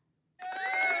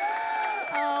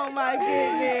 Oh, my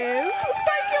goodness.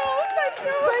 Thank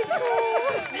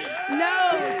you. No,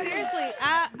 seriously,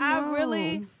 I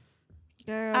really...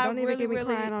 Girl, don't even get me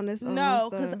crying on this. No,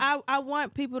 because I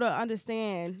want people to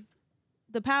understand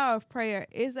the power of prayer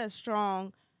is as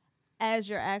strong as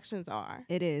your actions are.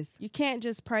 It is. You can't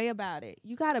just pray about it.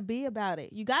 You got to be about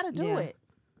it. You got to do it.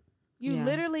 You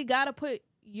literally got to put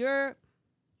your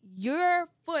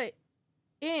foot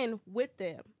in with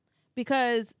them,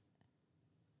 because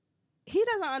he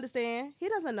doesn't understand. He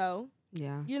doesn't know.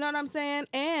 Yeah. You know what I'm saying?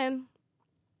 And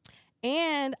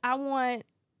I want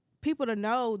people to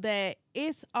know that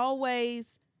it's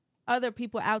always other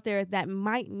people out there that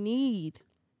might need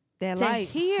that to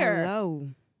hear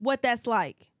what that's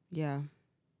like. Yeah.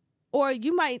 Or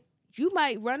you might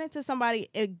run into somebody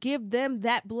and give them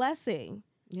that blessing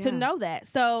to know that.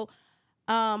 So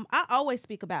I always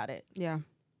speak about it. Yeah.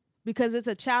 Because it's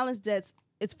a challenge it's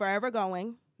forever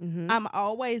going. I'm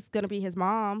always going to be his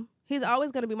mom. He's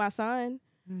always going to be my son.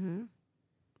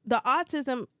 The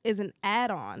autism is an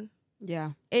add-on.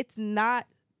 Yeah. It's not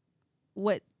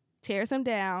what tears him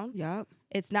down. Yep.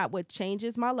 It's not what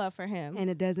changes my love for him. And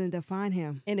it doesn't define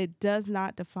him. And it does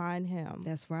not define him.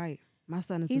 That's right. My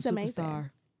son is He's a superstar. Amazing.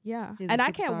 Yeah. He's and a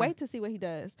I can't superstar. wait to see what he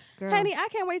does. Girl. Honey, I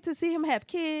can't wait to see him have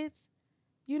kids.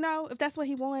 You know, if that's what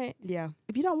he wants. Yeah.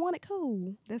 If you don't want it,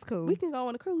 cool. That's cool. We can go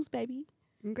on a cruise, baby.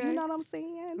 Okay. You know what I'm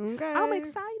saying? Okay. I'm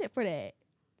excited for that.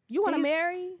 You want to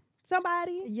marry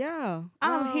somebody? Yeah.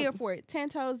 I'm here for it. 10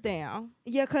 toes down.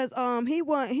 Yeah, cause he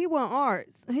won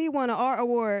arts. He won an art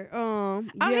award. Oh,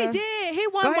 he did. He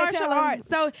won martial arts.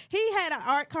 So he had an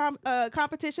art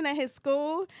competition at his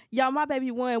school. Y'all, my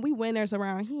baby won. We winners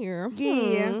around here.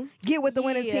 Yeah. Get with the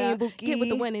winning team, Bookie. Get with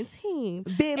the winning team.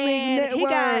 Big League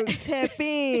Network. Tap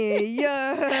in.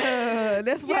 Yeah.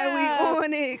 That's why we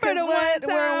on it. For the one time.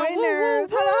 We're winners.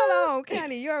 Woo, woo, woo. Hold on,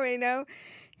 Connie. You already know.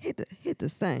 Hit the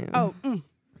sound. Oh.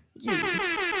 Yeah.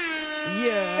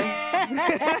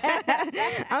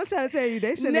 I'm trying to tell you,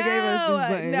 they shouldn't have gave us these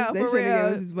buttons. No, they for shouldn't have real.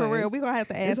 gave us these For buttons. real. We're going to have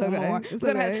to add some more. It's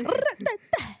okay.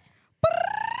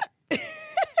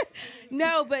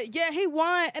 No, but yeah, he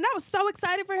won. And I was so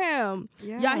excited for him.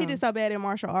 Yeah. Y'all, he did so bad in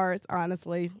martial arts,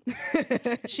 honestly.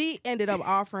 She ended up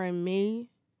offering me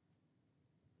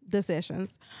the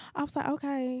sessions. I was like,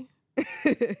 okay.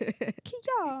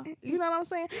 Y'all, you know what I'm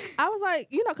saying? I was like,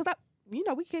 because we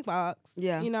kickbox.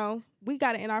 Yeah. We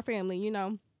got it in our family,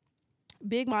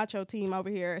 big macho team over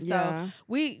here. So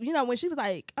we, when she was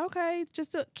like, okay,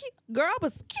 just to, girl,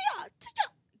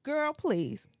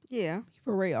 please. Yeah.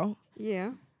 For real.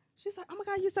 Yeah. She's like, oh my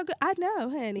God, you're so good. I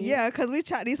know, honey. Yeah, because we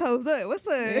chop these hoes up. What's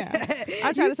up? Yeah.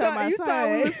 I try to tell my You son.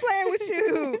 thought we was playing with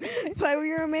you. Play with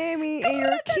your mammy and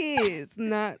your kids,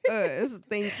 not us.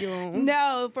 Thank you.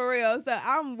 No, for real. So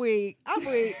I'm weak. I'm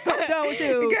done with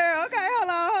you. Girl, okay,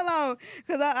 hold on.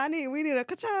 Because we need a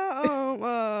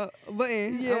ka-chow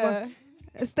button. Yeah.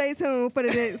 Stay tuned for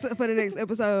the next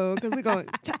episode because we're gonna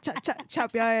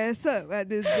chop your ass up at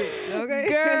this bit. Okay,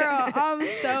 girl, I'm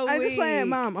so I'm weak. just playing,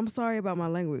 Mom. I'm sorry about my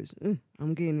language.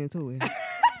 I'm getting into it.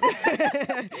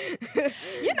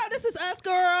 This is us,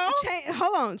 girl.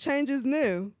 Hold on, change is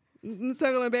new.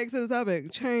 Circling back to the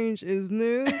topic, change is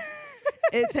new.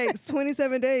 It takes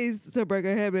 27 days to break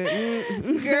a habit.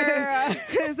 Girl.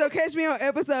 So catch me on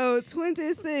episode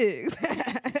 26.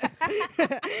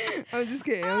 I'm just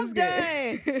kidding. I'm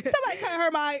done. Somebody cut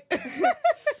her mic.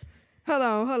 Hold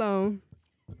on.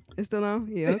 It's still on?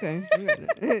 Yeah, okay.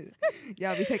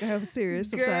 Y'all be taking her serious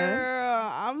sometimes.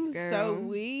 Girl, I'm so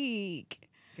weak.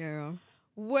 Girl.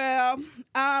 Well,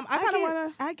 I kind of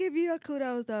want to. I give you a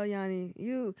kudos though, Yanni.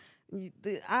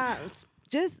 I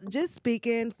just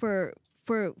speaking from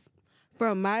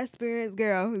my experience,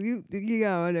 girl. You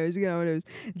got on nerves.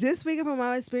 Just speaking from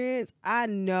my experience, I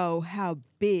know how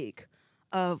big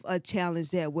of a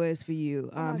challenge that was for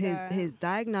you. His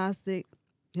diagnosis.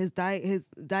 Did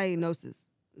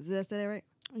I say that right?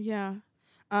 Yeah.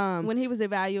 When he was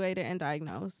evaluated and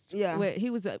diagnosed. Yeah. He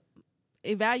was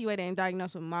evaluated and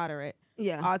diagnosed with moderate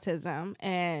autism.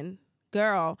 And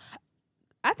girl,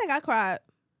 I think I cried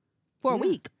for a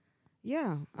week.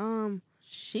 Yeah.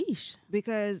 Sheesh.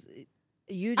 Because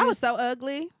I was so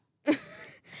ugly.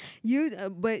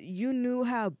 But you knew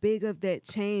how big of that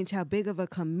change, how big of a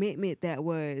commitment that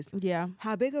was. Yeah.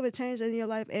 How big of a change in your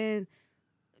life. And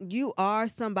you are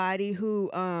somebody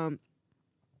who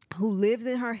lives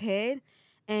in her head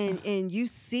and you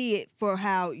see it for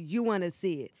how you want to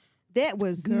see it. That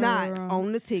was not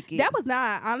on the ticket. That was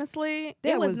not, honestly.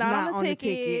 It was not on the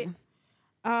ticket.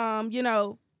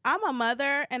 I'm a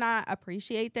mother and I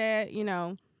appreciate that,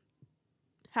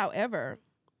 However,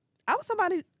 I was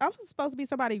supposed to be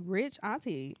somebody rich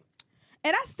auntie.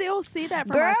 And I still see that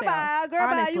for myself. Girl,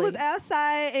 bye. You was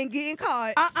outside and getting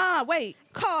caught. Wait.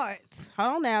 Caught.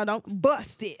 Hold on now. Don't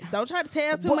busted. Don't try to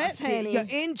tell too much, honey. You're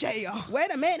in jail.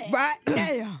 Wait a minute. Right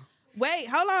now. Wait,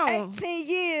 hold on. 18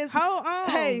 years. Hold on.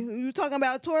 Hey, you talking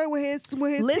about Tory with his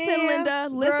Listen, 10? Linda.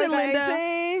 Listen, Linda.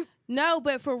 18? No,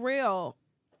 but for real,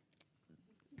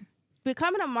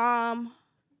 becoming a mom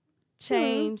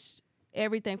changed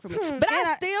everything for me. But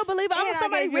I still believe I was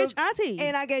somebody rich auntie.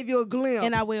 And I gave you a glimpse.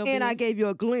 And I will be. And I gave you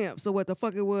a glimpse of what the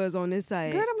fuck it was on this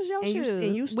side. Girl, them was your shoes.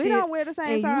 And you still, we don't wear the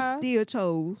same size. And you still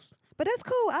chose. But that's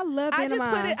cool. I love being a mom.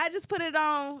 I just put it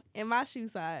on in my shoe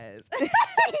size.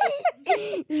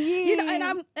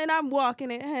 Yeah. And I'm walking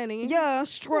it, honey. Yeah,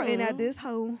 strutting at this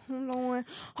hoe. Lord.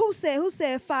 Who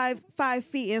said 5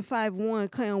 feet and 5'1"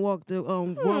 couldn't walk the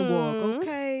one walk?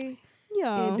 Okay.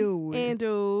 Yeah. And do.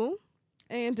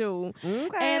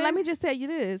 Okay. And let me just tell you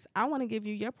this. I want to give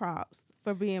you your props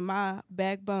for being my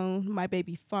backbone, my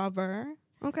baby father.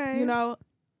 Okay.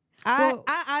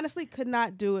 I honestly could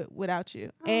not do it without you.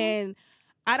 And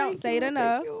I don't say it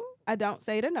enough. I don't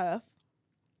say it enough.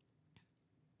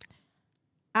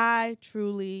 I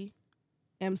truly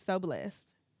am so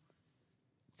blessed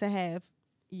to have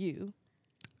you.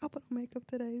 I'll put on makeup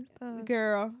today.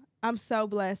 Girl, I'm so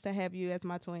blessed to have you as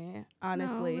my twin,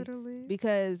 honestly. No, literally.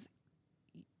 Because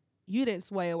you didn't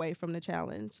sway away from the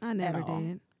challenge. I never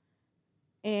did.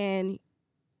 And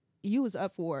you was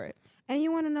up for it. And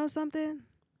you want to know something?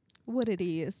 What it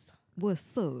is.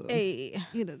 What's up? Hey.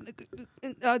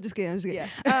 I'm just kidding. Yeah.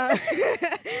 I'm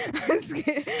just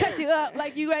kidding. Cut you up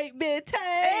like you ain't been tagged.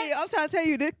 Hey, I'm trying to tell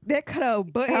you that cut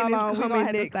out button is coming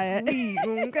next week.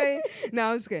 Okay?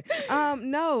 No, I'm just kidding.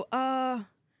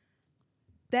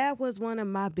 That was one of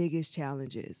my biggest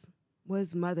challenges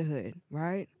was motherhood,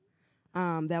 right?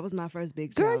 That was my first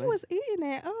big challenge. Girl, you was eating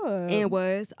that up. And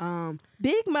was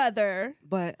big mother.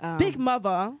 But big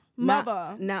mother. Not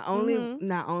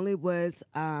only was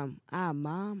our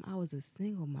mom, I was a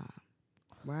single mom,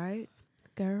 right?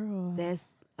 Girl. That's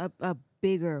a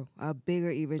bigger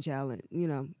even challenge.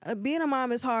 Being a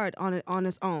mom is hard on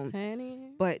its own.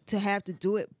 Honey. But to have to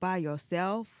do it by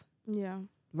yourself. Yeah.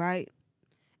 Right?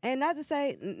 And not to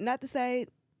say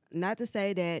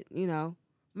that,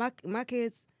 my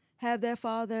kids have their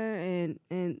father and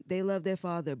they love their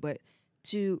father, but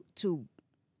to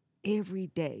every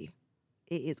day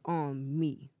it is on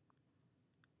me.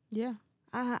 Yeah.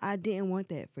 I didn't want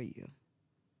that for you.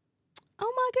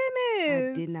 Oh my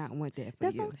goodness. I did not want that for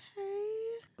That's you. Okay.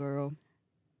 Girl.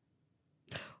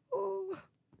 Ooh.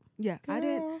 Yeah,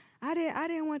 Girl. I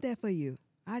didn't want that for you.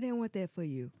 I didn't want that for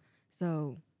you.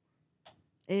 So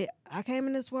I came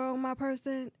in this world with my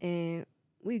person and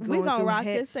we gonna rock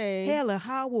this thing. Hell and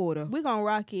high water. We gonna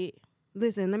rock it.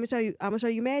 Listen, let me show you. I'm gonna show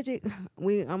you magic.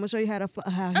 I'm gonna show you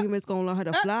how humans gonna learn how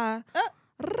to fly.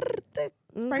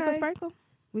 Sprinkle, sprinkle.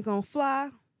 We gonna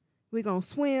fly. We gonna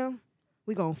swim.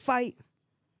 We gonna fight.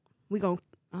 We gonna.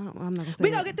 I'm not gonna say.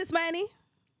 We gonna get this money.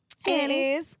 It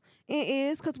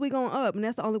is because we going up, and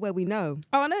that's the only way we know.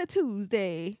 On a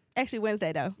Tuesday. Actually,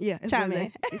 Wednesday, though. Yeah, it's chime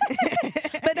Wednesday. in.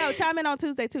 But no, chime in on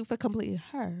Tuesday, too, for Complete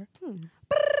Her. And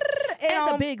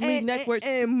the Big League Network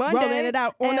and Monday, rolling it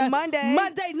out on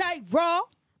Monday Night Raw.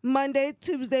 Monday,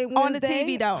 Tuesday, Wednesday. On the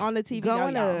TV, though. On the TV,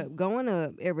 going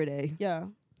up every day. Yeah.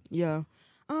 Yeah.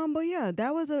 But yeah,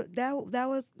 that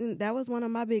was one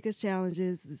of my biggest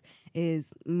challenges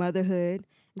is motherhood.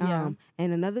 Yeah.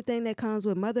 And another thing that comes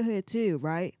with motherhood too,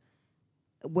 right,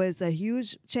 was a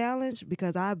huge challenge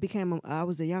because I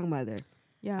was a young mother.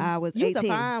 Yeah. I was you 18. was a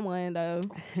fine one, though.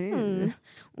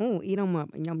 Oh, eat them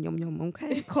up. Yum, yum, yum.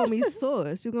 Okay. Call me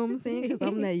sauce. You know what I'm saying? Because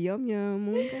I'm that yum, yum.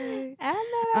 Okay. I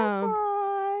know that's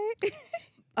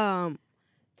right.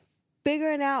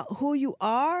 Figuring out who you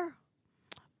are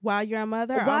while you're a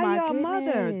mother. while you're a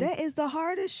mother. That is the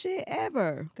hardest shit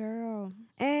ever. Girl.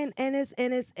 And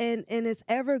it's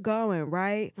ever going,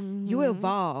 right? Mm-hmm. You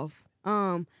evolve.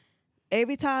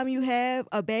 Every time you have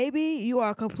a baby, you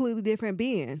are a completely different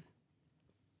being.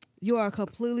 You are a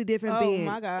completely different being.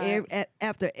 Oh my God.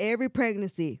 After every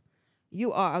pregnancy,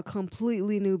 you are a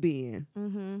completely new being.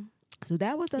 Mm-hmm. So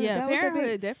that was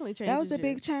parenthood definitely changed. That was a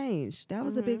big change. That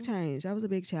was a big change. That was a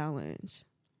big challenge.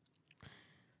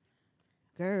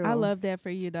 Girl, I love that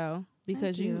for you though,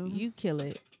 because Thank you kill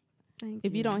it. Thank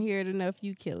If you don't hear it enough,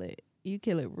 you kill it. You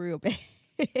kill it real bad.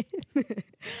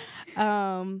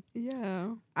 Yeah.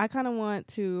 I kind of want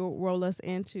to roll us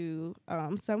into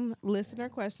some listener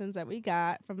questions that we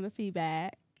got from the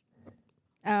feedback.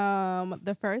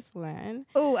 The first one.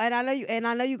 Oh, and I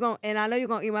know you gonna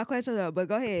eat my question up, but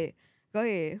go ahead.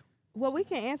 Well, we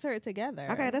can answer it together.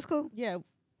 Okay, that's cool. Yeah.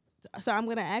 So I'm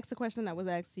gonna ask the question that was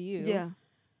asked to you.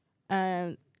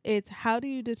 Yeah. It's how do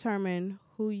you determine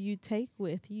who you take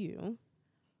with you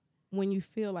when you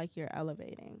feel like you're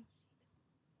elevating?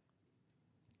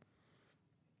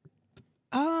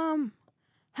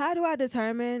 How do I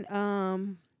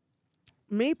determine?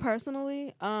 Me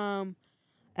personally,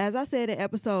 as I said in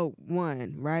episode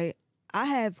 1, right? I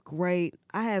have great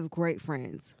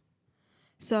friends.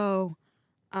 So,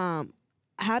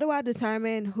 how do I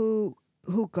determine who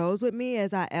goes with me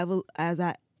as I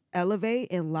elevate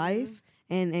in life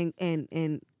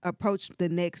and approach the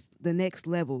next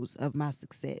levels of my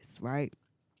success, right?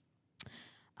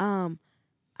 I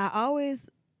always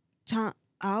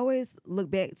look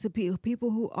back to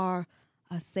people who are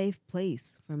a safe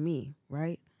place for me,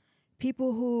 right?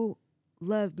 People who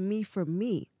love me for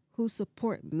me, who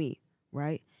support me,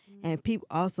 right? And people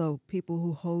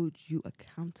who hold you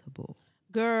accountable.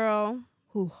 Girl.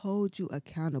 Who hold you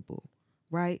accountable,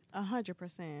 right?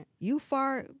 100%. You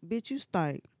fart, bitch, you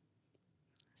stink.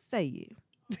 Say it.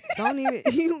 Don't even,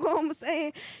 you know what I'm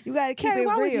saying? You got to keep it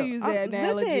why real. Would you use that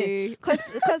analogy? Because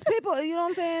people, you know what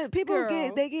I'm saying? People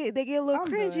Girl, they get a little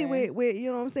cringy done. with,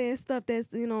 you know what I'm saying, stuff that's,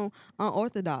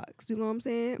 unorthodox. You know what I'm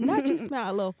saying? Not you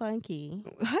smell a little funky.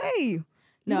 Hey.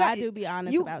 No, I do be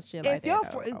honest about shit like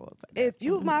that. If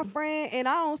you my friend and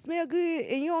I don't smell good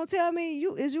and you don't tell me,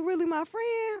 is you really my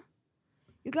friend?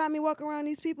 You got me walking around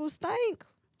these people stink.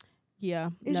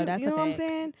 Yeah. That's a fact. You know what I'm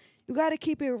saying? You got to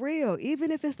keep it real,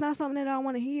 even if it's not something that I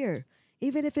want to hear,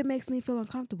 even if it makes me feel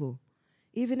uncomfortable,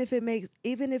 even if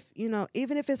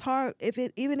it's hard,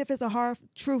 even if it's a hard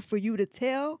truth for you to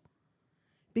tell,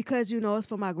 because it's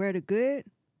for my greater good.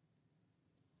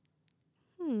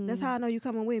 That's how I know you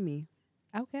coming with me.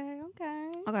 Okay.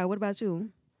 Okay, what about you?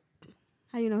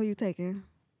 How you know who you taking?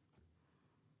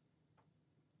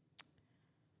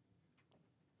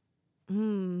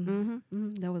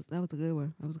 That was a good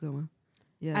one. That was a good one.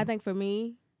 Yeah. I think for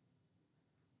me,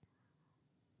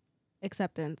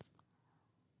 acceptance.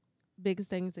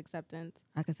 Biggest thing is acceptance.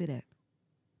 I can see that.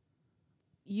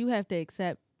 You have to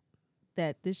accept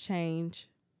that this change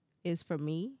is for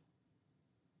me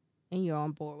and you're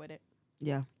on board with it.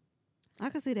 Yeah. I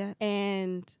can see that.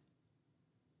 And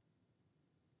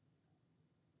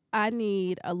I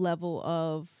need a level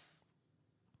of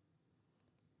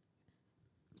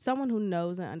someone who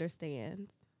knows and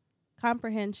understands.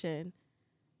 Comprehension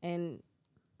and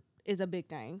is a big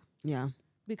thing. Yeah.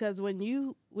 Because when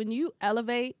you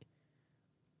elevate,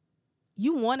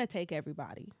 you want to take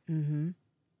everybody. Mm-hmm.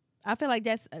 I feel like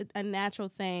that's a natural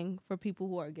thing for people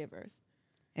who are givers.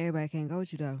 Everybody can't go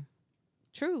with you though.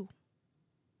 True.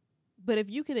 But if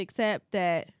you can accept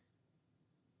that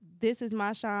this is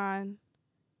my shine,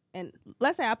 and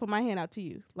let's say I put my hand out to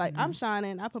you. Like, I'm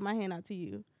shining, I put my hand out to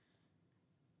you.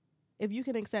 If you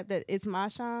can accept that it's my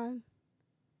shine,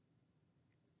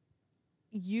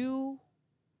 you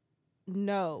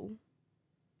know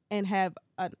and have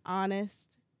an honest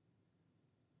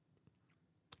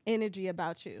energy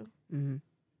about you,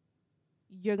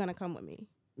 you're gonna come with me.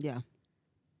 Yeah.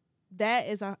 That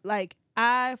is like,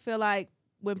 I feel like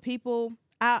when people,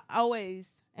 I always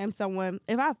am someone,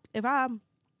 if I'm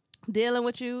dealing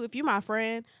with you, if you're my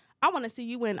friend, I want to see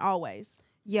you win always.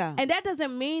 Yeah. And that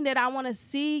doesn't mean that I want to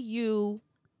see you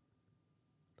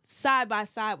side by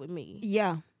side with me.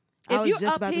 Yeah. If I was you're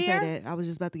just up about here, to say that. I was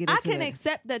just about to get into I can that.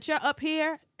 accept that you're up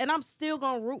here, and I'm still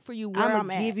gonna root for you where I'm I'm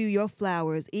gonna give at. you your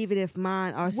flowers, even if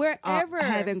mine are Wherever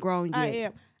haven't grown yet. I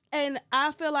am, and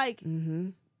I feel like Mm-hmm.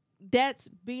 that's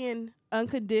being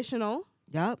unconditional.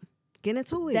 Yup. Get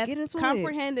into it. That's Get into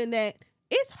comprehending that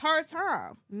it's her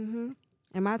time. it. Mm-hmm.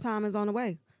 And my time is on the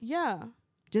way. Yeah.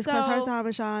 Just because her So- time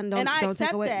is shine, don't I take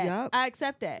accept away. that. Yup. I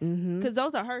accept that Mm-hmm. because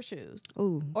those are her shoes,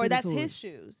 Ooh. or get that's into his it.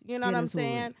 shoes. You know Get what I'm into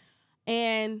saying? it.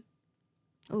 And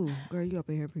Ooh, girl, you up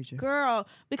in here preaching. girl,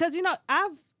 because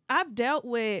I've dealt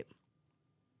with,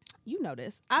 you know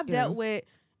this. I've Yeah. dealt with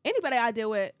anybody I deal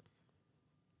with.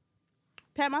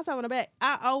 Pat myself on the back.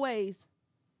 I always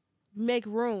make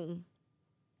room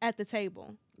at the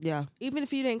table, Yeah. even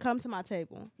if you didn't come to my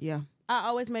table. Yeah. I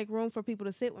always make room for people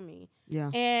to sit with me. Yeah.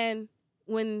 And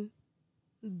when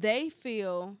they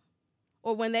feel,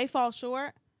 or when they fall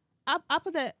short, I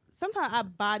put that, sometimes I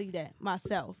body that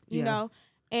myself, you Yeah. know?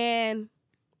 And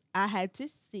I had to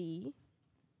see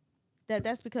that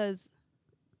that's because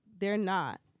they're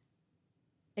not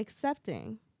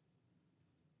accepting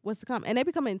what's to come. And they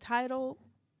become entitled.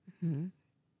 Mm-hmm.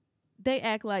 They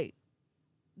act like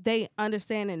they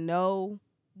understand and know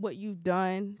what you've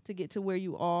done to get to where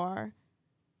you are.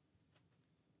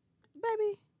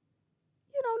 Baby,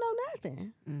 you don't know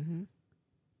nothing. Mm-hmm.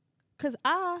 Because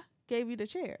I gave you the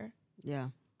chair. Yeah.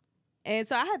 And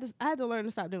so I had to learn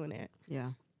to stop doing that.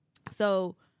 Yeah.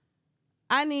 So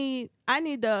I need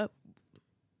it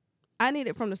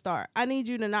from the start. I need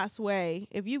you to not sway.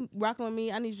 If you rocking with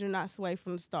me, I need you to not sway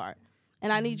from the start.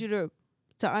 And I need you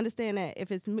to understand that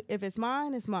if it's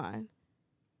mine, it's mine.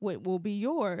 What will be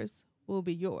yours will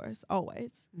be yours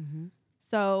always. Mm-hmm.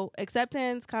 So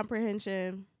acceptance,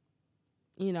 comprehension,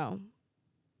 you know,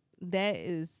 that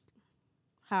is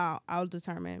how I'll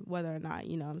determine whether or not,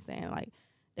 you know what I'm saying, like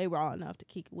they were all enough to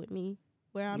kick it with me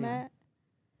where I'm Yeah. at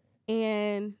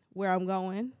and where I'm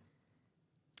going.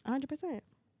 100%.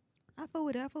 I fool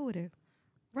with it.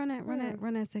 Run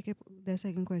that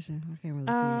second question. I can't really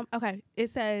see it. Okay. It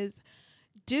says,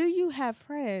 do you have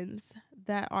friends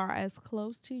that are as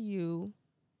close to you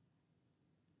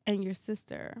and your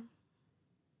sister?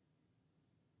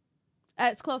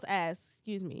 As close as,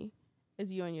 as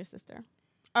you and your sister.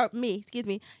 Or me,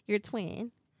 your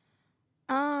twin.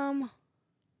 I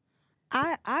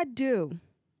do.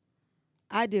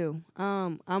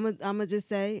 I'ma just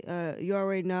say, you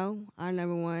already know our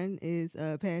number one is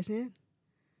Passion.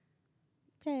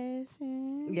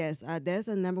 Passion. Yes, that's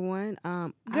a number one.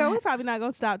 Girl, we're probably not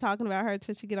gonna stop talking about her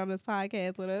till she get on this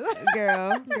podcast with us.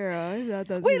 girl.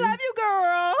 We love you,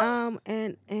 girl.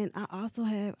 And I also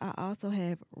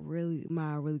have really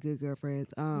good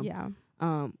girlfriends. Yeah.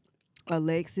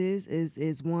 Alexis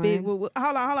is one. Big hold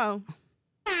on.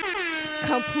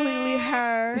 Completely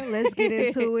her. Let's get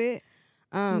into it.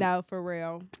 No, for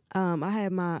real. I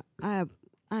have my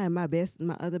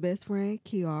other best friend,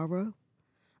 Kiara.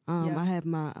 Yeah. I have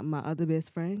my other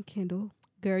best friend, Kendall.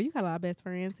 Girl, you got a lot of best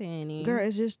friends, honey. Girl,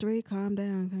 it's just 3. Calm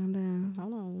down.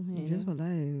 Hold on, honey. Just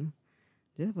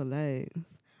relax.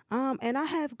 And I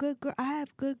have good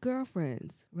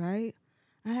girlfriends, right?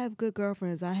 I have good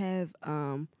girlfriends. I have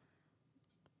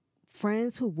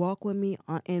friends who walk with me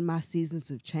in my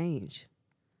seasons of change,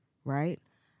 right?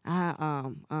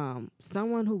 I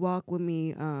someone who walked with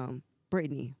me,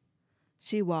 Brittany.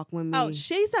 She walked with me. Oh,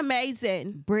 she's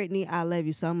amazing. Brittany, I love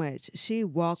you so much. She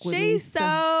walked with me. She's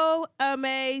so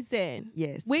amazing.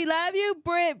 Yes. We love you,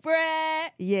 Brit.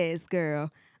 Yes, girl.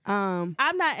 I'm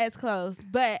not as close,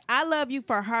 but I love you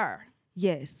for her.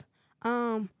 Yes.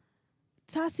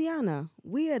 Tatiana,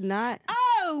 we are not.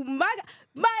 Oh my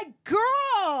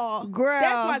girl.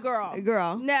 That's my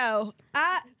girl. No,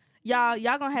 y'all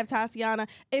gonna have Tatiana.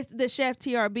 It's the chef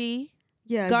TRB.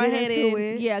 Yeah, Go get ahead into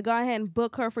and it. go ahead and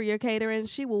book her for your catering.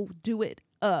 She will do it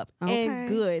up and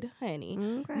good, honey.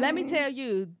 Okay. Let me tell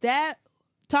you that.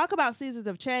 Talk about seasons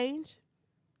of change.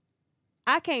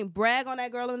 I can't brag on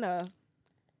that girl enough.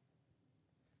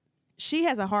 She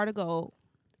has a heart of gold.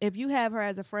 If you have her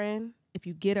as a friend, if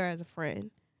you get her as a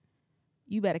friend,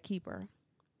 you better keep her.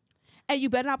 And you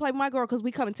better not play with my girl because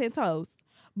we coming 10 toes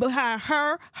behind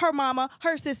her, her mama,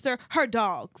 her sister, her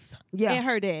dogs, and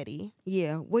her daddy.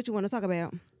 Yeah. What you want to talk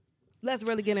about? Let's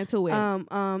really get into it.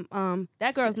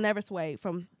 That girl's never swayed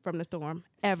from the storm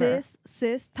ever.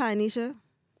 Sis Tynesha.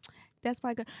 That's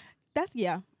my good. That's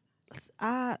yeah.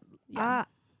 I Yeah.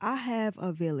 I have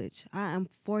a village. I am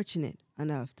fortunate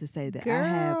enough to say that I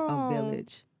have a Girl.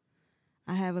 village.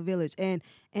 I have a village, and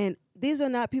these are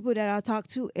not people that I talk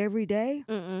to every day.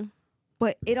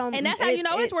 But it don't. And that's how you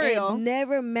know it's real. It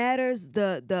never matters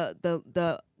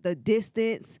the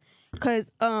distance,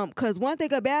 cause one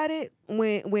thing about it,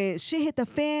 when shit hit the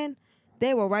fan,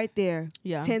 they were right there.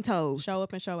 Yeah. 10 toes. Show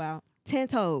up and show out. 10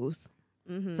 toes.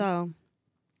 Mm-hmm. So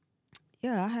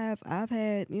yeah, I've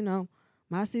had,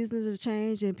 my seasons of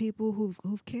change and people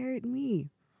who've carried me,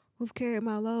 who've carried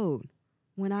my load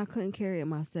when I couldn't carry it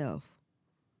myself,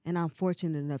 and I'm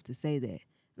fortunate enough to say that.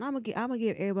 And I'm gonna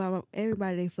give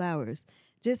everybody their flowers.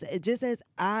 Just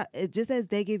as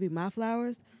they give me my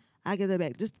flowers, I give them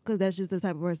back. Just because that's just the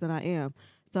type of person I am.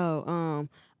 So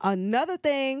another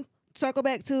thing, circle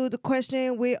back to the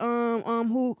question with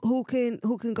who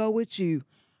can go with you.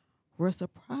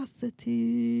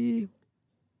 Reciprocity.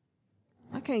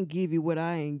 I can't give you what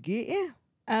I ain't getting.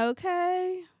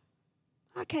 Okay.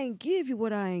 I can't give you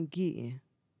what I ain't getting.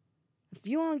 If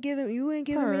you ain't giving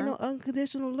me no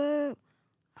unconditional love,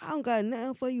 I don't got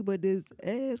nothing for you but this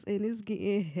ass, and it's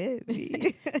getting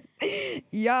heavy.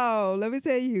 Y'all, let me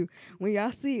tell you, when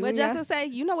y'all see... But just to say,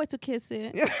 you know what to kiss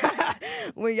it.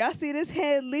 When y'all see this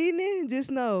head leaning,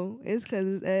 just know it's because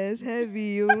it's ass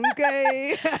heavy,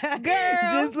 okay?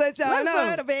 Girl, just let y'all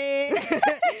know. bed.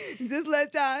 Just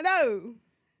let y'all know.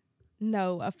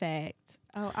 No, a fact.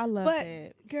 Oh, I love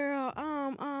it. Girl,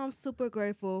 I'm super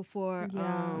grateful for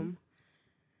Yeah.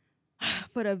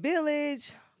 For the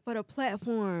village, for the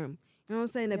platform. You know what I'm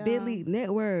saying? The Big League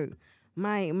Network.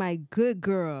 My good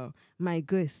girl, my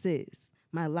good sis,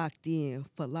 my locked in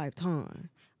for lifetime.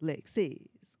 Lexis,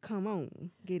 come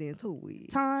on, get into it.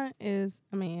 Ton is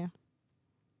a man.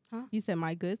 Huh? You said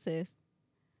my good sis.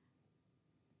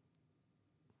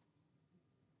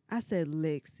 I said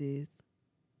Lexis.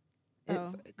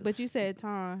 Oh, but you said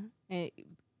Ton, and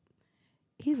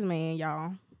he's a man,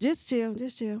 y'all. Just chill.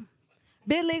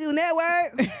 Big Legal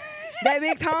Network, that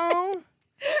big tone,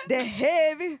 that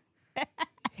heavy.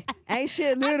 Ain't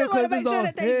shit little because it's all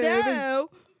that they heavy. know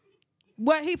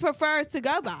what he prefers to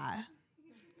go by.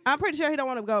 I'm pretty sure he don't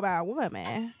want to go by a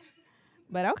woman,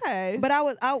 but okay. But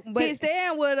he's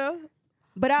staying with her.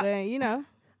 But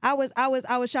I was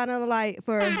shining the light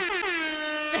for.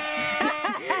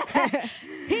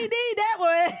 He need that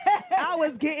one. I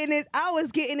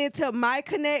was getting into my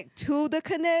connect to the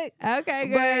connect. Okay,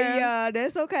 girl. But yeah,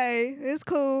 that's okay. It's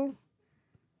cool.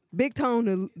 Big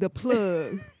Tone the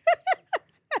plug.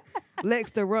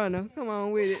 Lex the runner. Come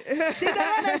on with it. She's the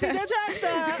runner. She's the track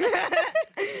star.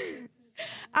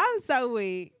 I'm so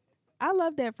weak. I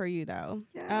love that for you though.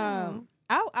 Yeah.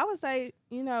 I would say,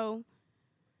 oh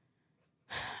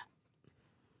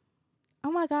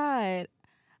my God, I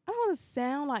don't want to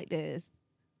sound like this.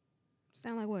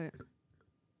 Sound like what?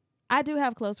 I do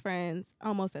have close friends,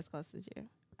 almost as close as you.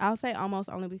 I'll say almost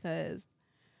only because,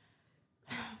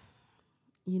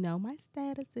 my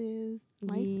statuses,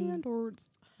 my standards.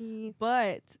 Yeah.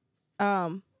 But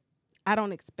I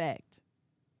don't expect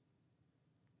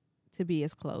to be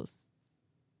as close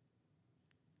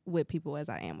with people as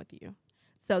I am with you.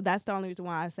 So that's the only reason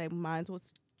why I say mine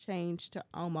was changed to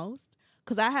almost.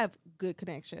 Because I have good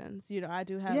connections. I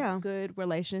do have good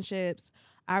relationships.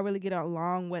 I really get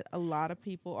along with a lot of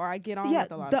people, or I get on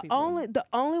with a lot of people. The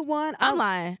only one I'm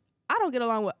lying. I don't get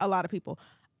along with a lot of people.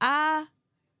 I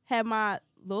have my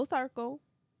little circle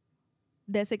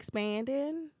that's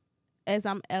expanding as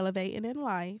I'm elevating in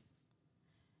life.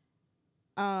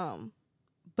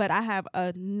 But I have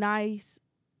a nice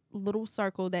little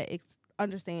circle that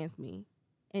understands me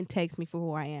and takes me for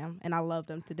who I am, and I love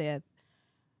them to death.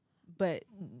 But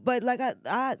like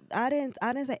I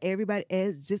didn't say everybody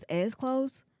just as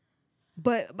close,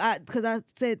 but because I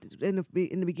said in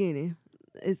the beginning,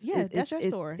 that's your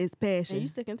story. It's passion, and you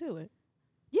sticking to it.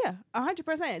 Yeah,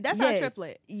 100%. That's our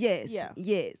triplet. Yes,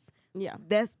 yes. Yeah.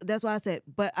 That's why I said.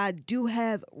 But I do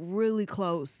have really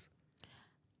close.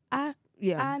 I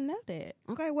know that.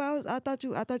 Okay, well I thought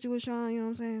you were Sean. You know what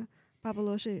I'm saying? Pop a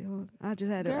little shit. I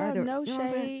just had to. Girl, no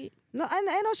shade. No,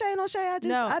 ain't no shade. No shade.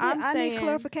 I need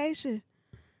clarification.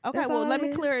 Okay, well let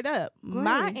me clear it up.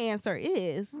 My answer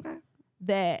is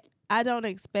that I don't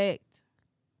expect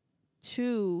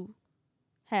to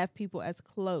have people as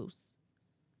close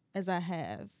as I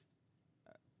have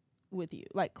with you,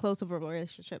 like close of a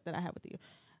relationship that I have with you.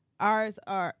 Ours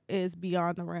is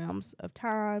beyond the realms of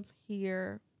time,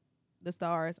 here, the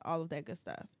stars, all of that good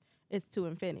stuff. It's to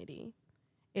infinity.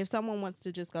 If someone wants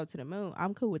to just go to the moon,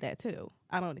 I'm cool with that too.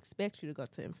 I don't expect you to go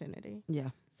to infinity. Yeah.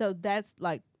 So that's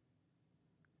like,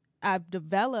 I've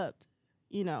developed,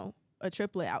 a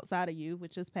triplet outside of you,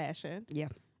 which is passion. Yeah.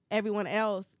 Everyone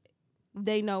else,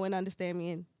 they know and understand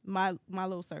me in my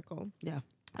little circle. Yeah.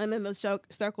 And then the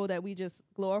circle that we just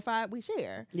glorified, we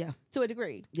share. Yeah. To a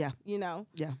degree. Yeah. You know?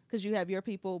 Yeah. Because you have your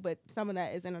people, but some of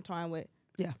that is intertwined with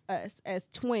us as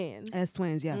twins. As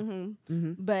twins, yeah. Mm-hmm.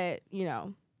 Mm-hmm. But, you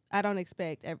know, I don't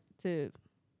expect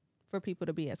for people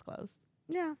to be as close.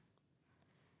 Yeah.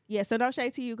 Yeah, so no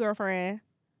shade to you, girlfriend.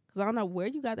 Because I don't know where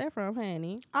you got that from,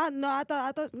 honey. I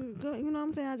thought, you know what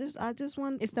I'm saying? I just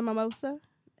want. It's the mimosa?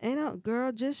 Ain't no,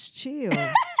 girl, just chill.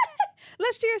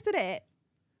 Let's cheers to that.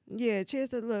 Yeah,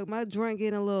 cheers to, look, my drink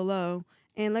getting a little low.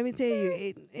 And let me tell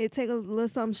you, it take a little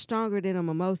something stronger than a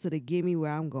mimosa to get me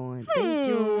where I'm going. Thank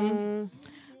you.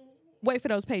 Wait for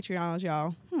those Patreons,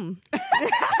 y'all. Get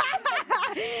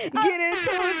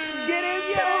into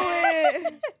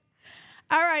it.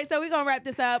 All right, so we're going to wrap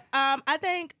this up. I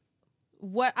think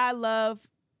what I love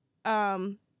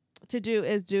to do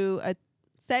is do a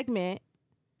segment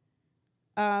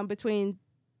between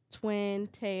Twin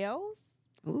Tales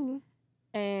Ooh.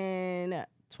 and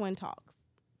Twin Talks.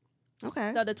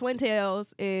 Okay. So the Twin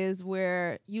Tales is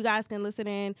where you guys can listen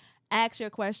in, ask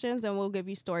your questions, and we'll give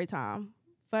you story time.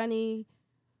 Funny,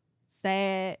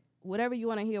 sad, whatever you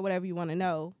want to hear, whatever you want to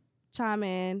know. Chime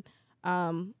in,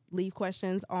 leave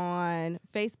questions on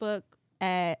Facebook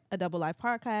at A Double Life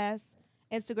Podcast,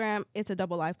 Instagram, it's A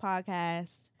Double Life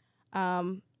Podcast,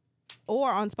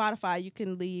 or on Spotify, you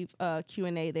can leave a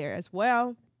Q&A there as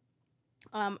well.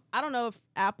 I don't know if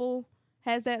Apple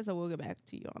has that, so we'll get back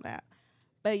to you on that.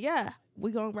 But yeah,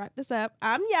 we're going to wrap this up.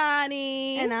 I'm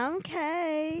Yanni. And I'm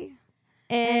Kay.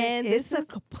 And it's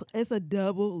a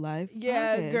double life.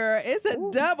 Yeah, podcast. girl. It's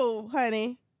a double,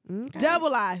 honey. Okay.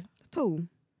 Double life. 2,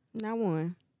 not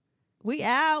 1. We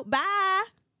out. Bye.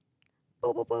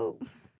 Boop, boop, boop.